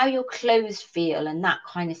how your clothes feel and that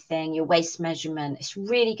kind of thing, your waist measurement, it's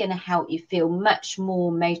really going to help you feel much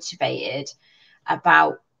more motivated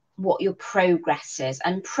about what your progress is.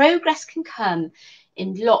 And progress can come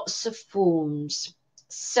in lots of forms.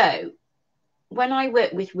 So when I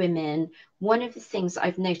work with women, one of the things that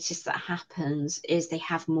I've noticed that happens is they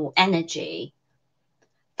have more energy.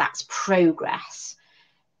 That's progress.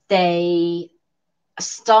 They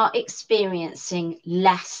start experiencing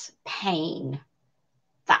less pain.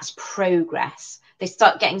 That's progress. They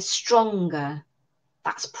start getting stronger.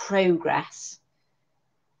 That's progress.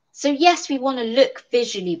 So yes, we want to look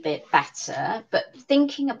visually a bit better, but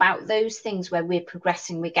thinking about those things where we're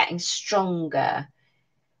progressing, we're getting stronger.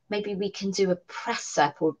 Maybe we can do a press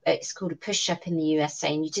up, or it's called a push up in the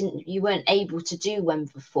USA, and you weren't able to do one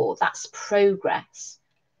before. That's progress.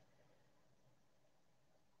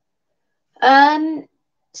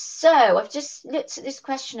 So I've just looked at this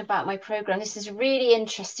question about my program. This is a really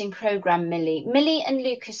interesting program, Millie. Millie and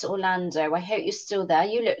Lucas Orlando, I hope you're still there.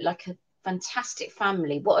 You look like a fantastic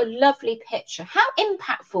family. What a lovely picture. How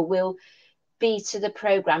impactful will be to the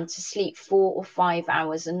program to sleep 4 or 5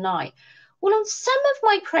 hours a night? Well, on some of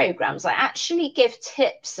my programs, I actually give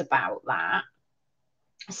tips about that.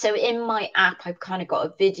 So in my app, I've kind of got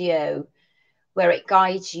a video where it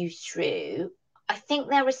guides you through. I think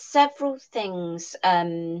there are several things.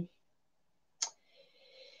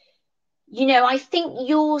 You know, I think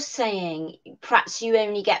you're saying perhaps you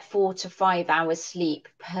only get 4 to 5 hours sleep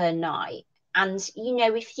per night. And, you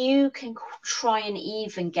know, if you can try and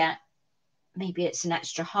even get, maybe it's an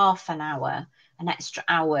extra half an hour, an extra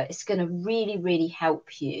hour, it's going to really, really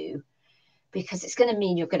help you, because it's going to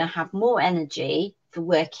mean you're going to have more energy for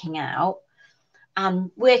working out.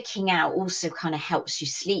 And working out also kind of helps you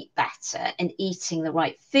sleep better, and eating the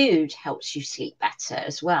right food helps you sleep better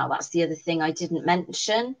as well. That's the other thing I didn't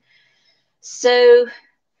mention. So,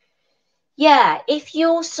 yeah, if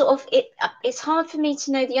you're sort of, it's hard for me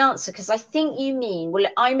to know the answer, because I think you mean, well,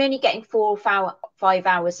 I'm only getting 4 or 5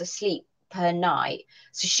 hours of sleep per night.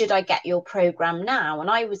 So should I get your program now? And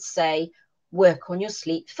I would say, work on your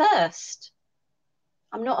sleep first.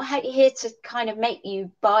 I'm not here to kind of make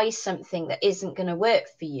you buy something that isn't going to work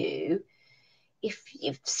for you. If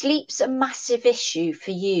sleep's a massive issue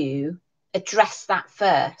for you, address that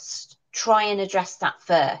first. Try and address that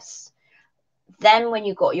first. Then when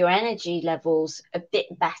you've got your energy levels a bit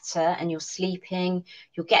better and you're sleeping,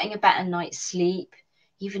 you're getting a better night's sleep.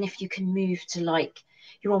 Even if you can move to, like,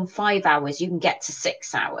 you're on 5 hours, you can get to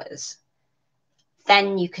 6 hours.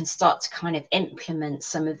 Then you can start to kind of implement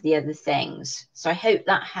some of the other things. So I hope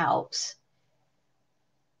that helps.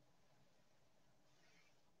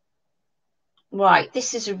 Right,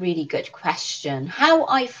 this is a really good question. How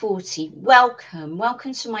I-40,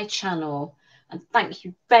 welcome to my channel. And thank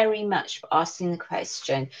you very much for asking the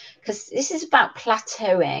question, because this is about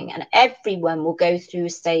plateauing, and everyone will go through a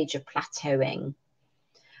stage of plateauing.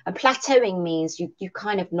 And plateauing means you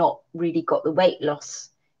kind of not really got the weight loss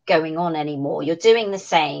going on anymore. You're doing the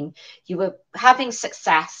same. You were having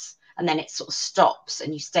success, and then it sort of stops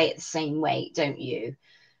and you stay at the same weight, don't you?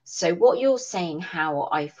 So what you're saying, how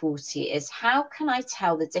I-40, is how can I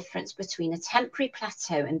tell the difference between a temporary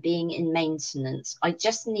plateau and being in maintenance? I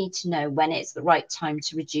just need to know when it's the right time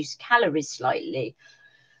to reduce calories slightly.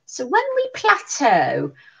 So when we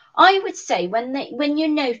plateau, I would say when you're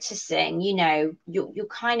noticing, you know, you're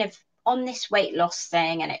kind of on this weight loss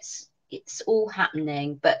thing and it's all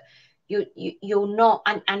happening, but you're not,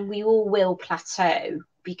 and we all will plateau,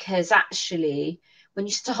 because actually when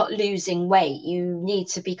you start losing weight, you need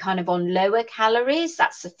to be kind of on lower calories.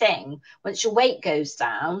 That's the thing. Once your weight goes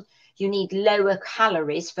down, you need lower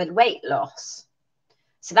calories for weight loss.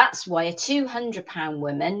 So that's why a 200-pound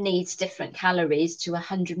woman needs different calories to a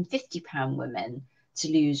 150-pound woman to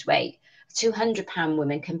lose weight. A 200-pound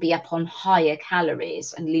woman can be up on higher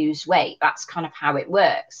calories and lose weight. That's kind of how it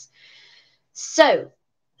works. So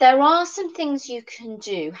there are some things you can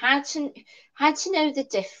do. How to know the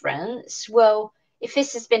difference? Well, if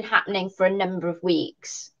this has been happening for a number of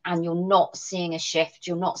weeks and you're not seeing a shift,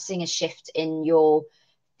 you're not seeing a shift in your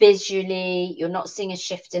visually, you're not seeing a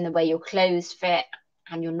shift in the way your clothes fit,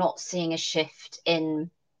 and you're not seeing a shift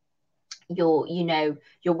in your, you know,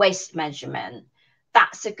 your waist measurement,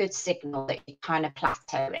 that's a good signal that you're kind of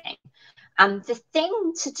plateauing. And the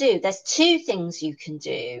thing to do, there's 2 things you can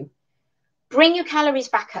do. bring your calories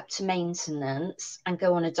back up to maintenance and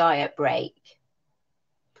go on a diet break.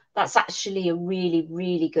 That's actually a really,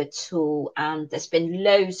 really good tool. And there's been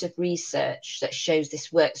loads of research that shows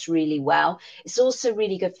this works really well. It's also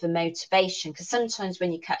really good for motivation, because sometimes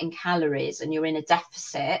when you're cutting calories and you're in a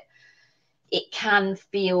deficit, it can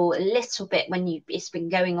feel a little bit, when it's been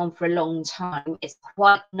going on for a long time, it's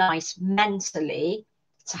quite nice mentally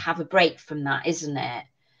to have a break from that, isn't it?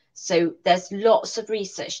 So there's lots of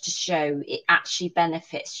research to show it actually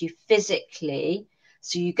benefits you physically.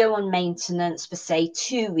 So you go on maintenance for, say,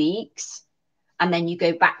 2 weeks, and then you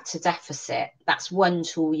go back to deficit. That's one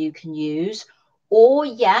tool you can use. Or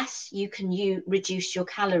yes, you can reduce your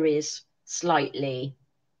calories slightly.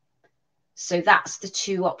 So that's the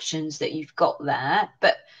two options that you've got there.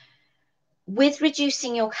 But with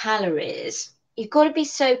reducing your calories, you've got to be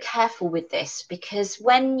so careful with this, because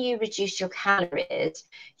when you reduce your calories,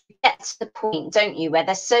 you get to the point, don't you, where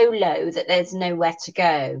they're so low that there's nowhere to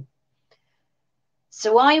go.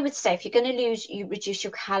 So I would say, if you're going to reduce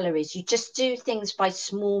your calories, you just do things by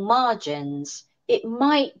small margins. It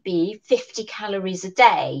might be 50 calories a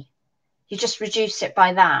day. You just reduce it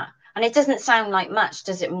by that. And it doesn't sound like much,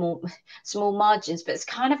 does it? More small margins, but it's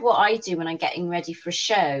kind of what I do when I'm getting ready for a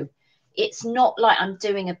show. It's not like I'm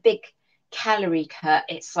doing a big calorie cut.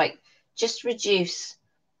 It's like just reduce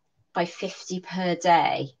by 50 per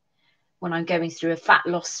day when I'm going through a fat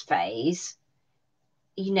loss phase.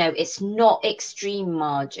 You know, it's not extreme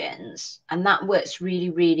margins, and that works really,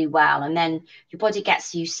 really well. And then your body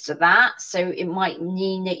gets used to that. So it might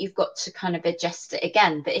mean that you've got to kind of adjust it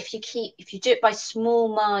again. But if you do it by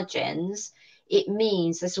small margins, it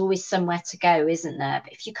means there's always somewhere to go, isn't there?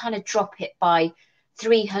 But if you kind of drop it by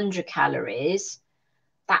 300 calories,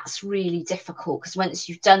 that's really difficult, because once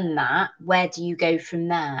you've done that, where do you go from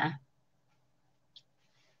there?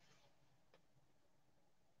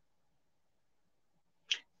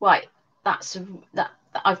 Right,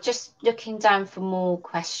 I'm just looking down for more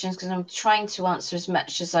questions, because I'm trying to answer as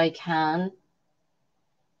much as I can.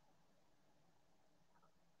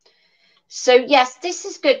 So yes, this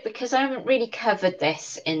is good, because I haven't really covered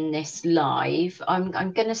this in this live. I'm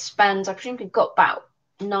going to spend, I think we've got about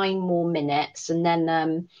 9 more minutes, and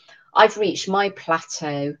then I've reached my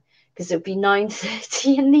plateau, because it'll be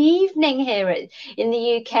 9:30 in the evening here in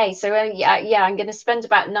the UK. So yeah, I'm going to spend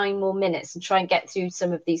about 9 more minutes and try and get through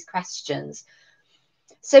some of these questions.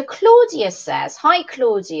 So Claudia says, hi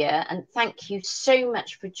Claudia, and thank you so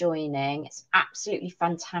much for joining. It's absolutely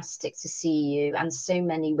fantastic to see you and so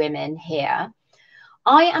many women here.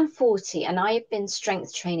 I am 40 and I have been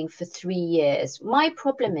strength training for 3 years. My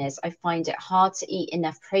problem is I find it hard to eat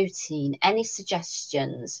enough protein. Any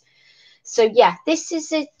suggestions? So yeah, this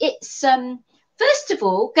is it. It's first of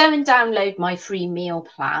all, go and download my free meal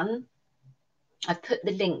plan. I've put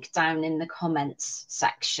the link down in the comments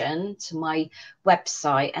section to my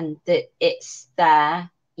website, and it's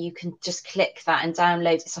there. You can just click that and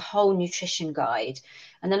download. It's a whole nutrition guide.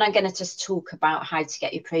 And then I'm going to just talk about how to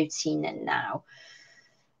get your protein in now.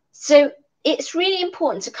 So it's really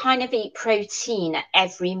important to kind of eat protein at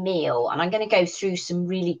every meal. And I'm going to go through some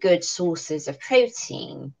really good sources of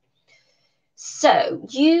protein. So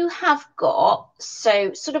you have got,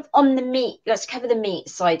 so sort of on the meat, let's cover the meat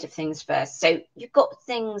side of things first. So you've got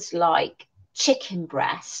things like chicken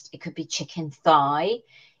breast. It could be chicken thigh.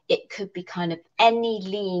 It could be kind of any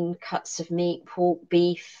lean cuts of meat, pork,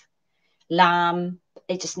 beef, lamb.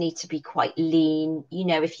 They just need to be quite lean. You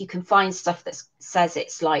know, if you can find stuff that says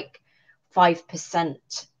it's like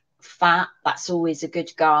 5% fat, that's always a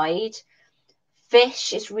good guide.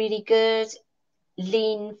 Fish is really good.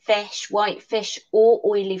 Lean fish, white fish, or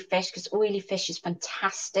oily fish, because oily fish is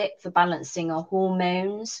fantastic for balancing our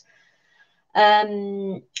hormones.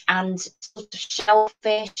 And sort of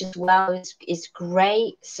shellfish as well is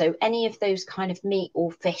great. So any of those kind of meat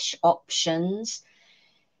or fish options.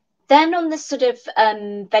 Then on the sort of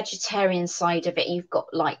vegetarian side of it, you've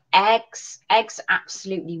got like eggs. Eggs are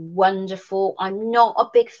absolutely wonderful. I'm not a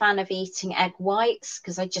big fan of eating egg whites,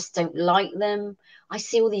 because I just don't like them. I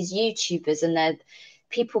see all these YouTubers and they're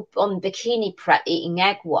people on bikini prep eating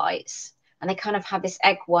egg whites, and they kind of have this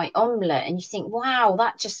egg white omelette, and you think, wow,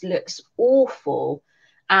 that just looks awful.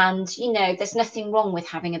 And, you know, there's nothing wrong with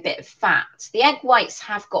having a bit of fat. The egg whites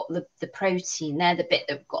have got the protein. They're the bit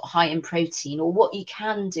that have got high in protein. Or what you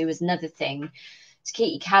can do is another thing to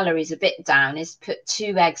keep your calories a bit down is put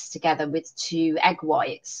 2 eggs together with 2 egg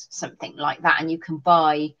whites, something like that. And you can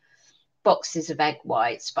buy boxes of egg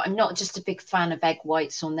whites. But I'm not just a big fan of egg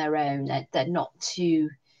whites on their own. They're not too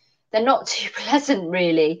pleasant,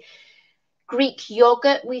 really. Greek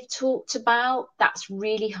yogurt we've talked about, that's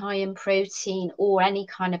really high in protein, or any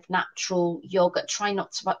kind of natural yogurt. Try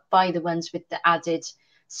not to buy the ones with the added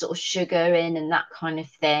sort of sugar in and that kind of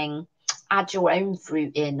thing. Add your own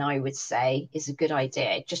fruit in, I would say, is a good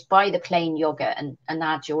idea. Just buy the plain yogurt and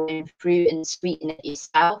add your own fruit and sweeten it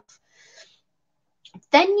yourself.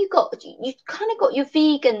 Then you kind of got your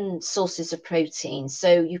vegan sources of protein.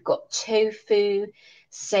 So you've got tofu,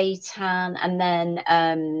 seitan, and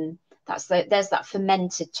then there's that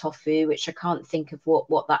fermented tofu, which I can't think of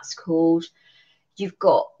what that's called. You've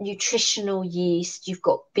got nutritional yeast, you've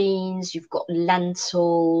got beans, you've got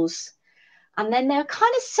lentils, and then there are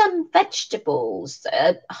kind of some vegetables that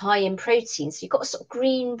are high in protein. So you've got sort of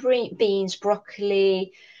green beans,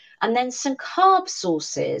 broccoli, and then some carb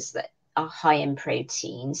sources that are high in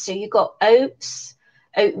protein. So you've got oats,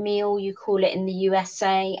 oatmeal, you call it in the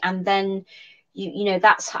USA, and then you know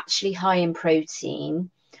that's actually high in protein.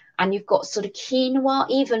 And you've got sort of quinoa,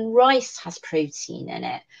 even rice has protein in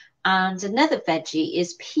it. And another veggie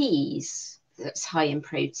is peas, that's high in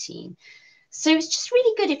protein. So it's just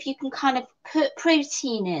really good if you can kind of put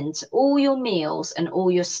protein into all your meals and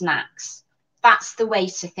all your snacks. That's the way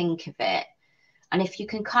to think of it. And if you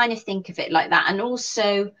can kind of think of it like that, and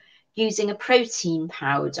also using a protein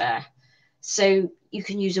powder. So you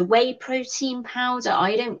can use a whey protein powder.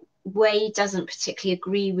 Whey doesn't particularly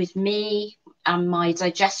agree with me and my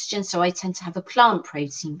digestion, so I tend to have a plant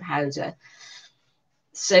protein powder.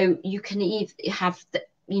 So you can have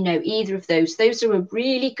either of those. Those are a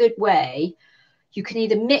really good way. You can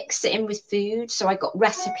either mix it in with food. So I got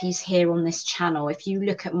recipes here on this channel. If you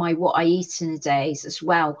look at my What I Eat in a Day as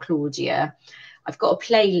well, Claudia, I've got a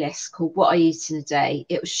playlist called What I Eat in a Day.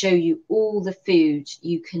 It will show you all the food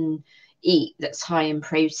you can eat that's high in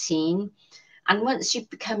protein. And once you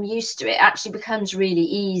become used to it, it actually becomes really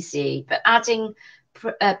easy. But adding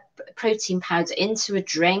protein powder into a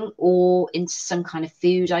drink or into some kind of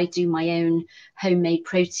food, I do my own homemade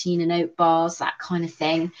protein and oat bars, that kind of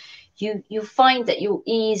thing. You'll find that you'll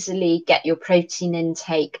easily get your protein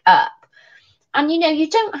intake up. And, you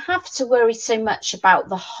don't have to worry so much about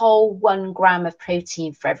the whole 1 gram of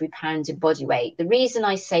protein for every pound of body weight. The reason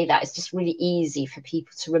I say that is just really easy for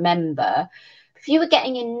people to remember. If you were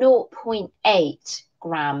getting in 0.8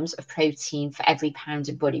 grams of protein for every pound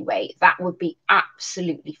of body weight, that would be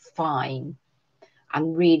absolutely fine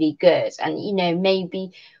and really good. And,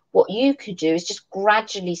 maybe what you could do is just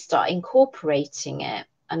gradually start incorporating it.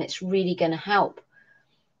 And it's really going to help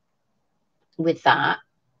with that.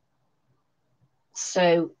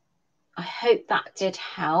 So I hope that did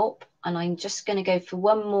help. And I'm just going to go for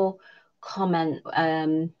one more comment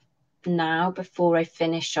now before I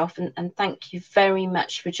finish off. And thank you very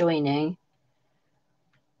much for joining.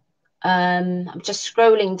 I'm just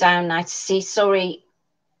scrolling down now to see. Sorry.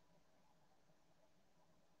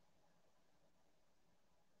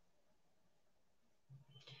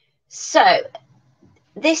 So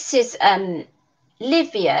this is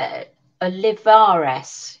Livia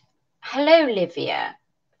Olivares. Hello, Livia.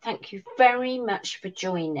 Thank you very much for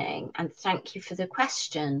joining, and thank you for the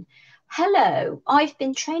question. Hello, I've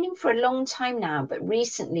been training for a long time now, but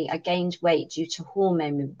recently I gained weight due to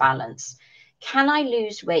hormone imbalance. Can I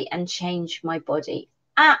lose weight and change my body?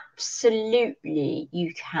 Absolutely,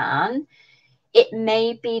 you can. It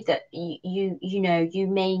may be that you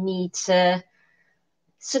may need to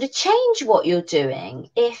sort of change what you're doing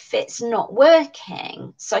if it's not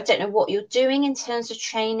working. So I don't know what you're doing in terms of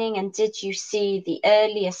training. And did you see the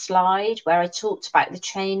earlier slide where I talked about the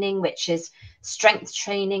training, which is strength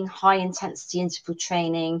training, high intensity interval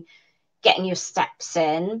training, getting your steps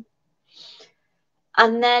in?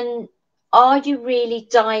 And then are you really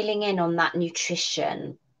dialing in on that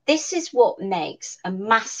nutrition? This is what makes a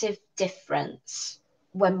massive difference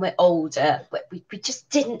when we're older. We just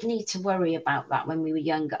didn't need to worry about that when we were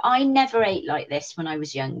younger. I never ate like this when I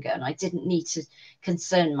was younger, and I didn't need to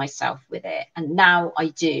concern myself with it. And now I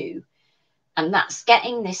do. And that's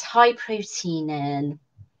getting this high protein in,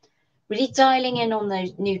 really dialing in on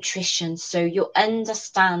the nutrition. So you're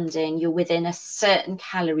understanding you're within a certain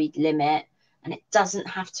calorie limit, and it doesn't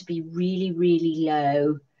have to be really, really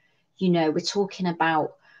low. We're talking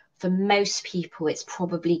about, for most people, it's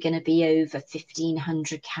probably going to be over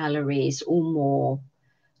 1,500 calories or more,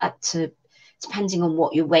 up to, depending on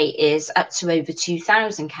what your weight is, up to over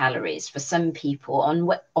 2,000 calories for some people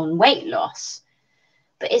on weight loss.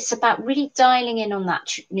 But it's about really dialing in on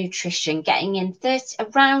that nutrition, getting in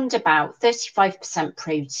around about 35%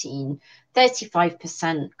 protein,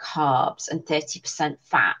 35% carbs, and 30%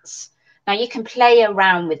 fats. Now, you can play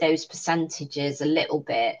around with those percentages a little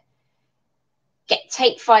bit.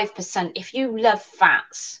 Take 5%. If you love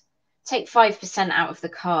fats, take 5% out of the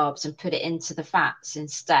carbs and put it into the fats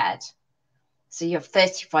instead. So you have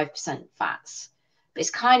 35% fats, but it's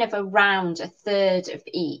kind of around a third of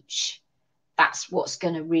each. That's what's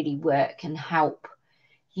going to really work and help.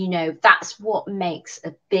 You know, that's what makes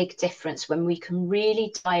a big difference when we can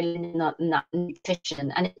really dial in that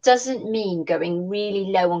nutrition. And it doesn't mean going really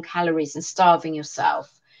low on calories and starving yourself,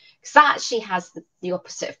 because that actually has the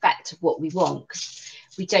opposite effect of what we want, because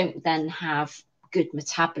we don't then have good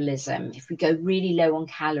metabolism. If we go really low on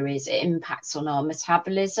calories, it impacts on our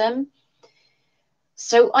metabolism.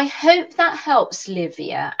 So I hope that helps,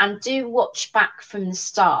 Livia, and do watch back from the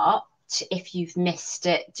start. If you've missed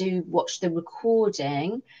it, do watch the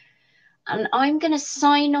recording. And I'm going to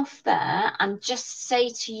sign off there and just say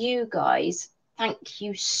to you guys, thank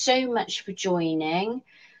you so much for joining.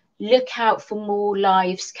 Look out for more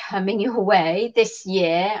lives coming your way this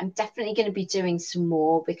year. I'm definitely going to be doing some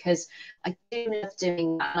more, because I do love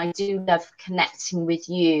doing that. And I do love connecting with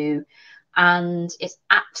you. And it's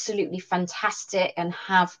absolutely fantastic. And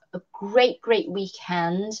have a great, great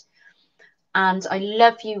weekend. And I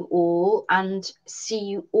love you all and see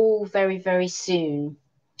you all very, very soon.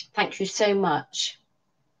 Thank you so much.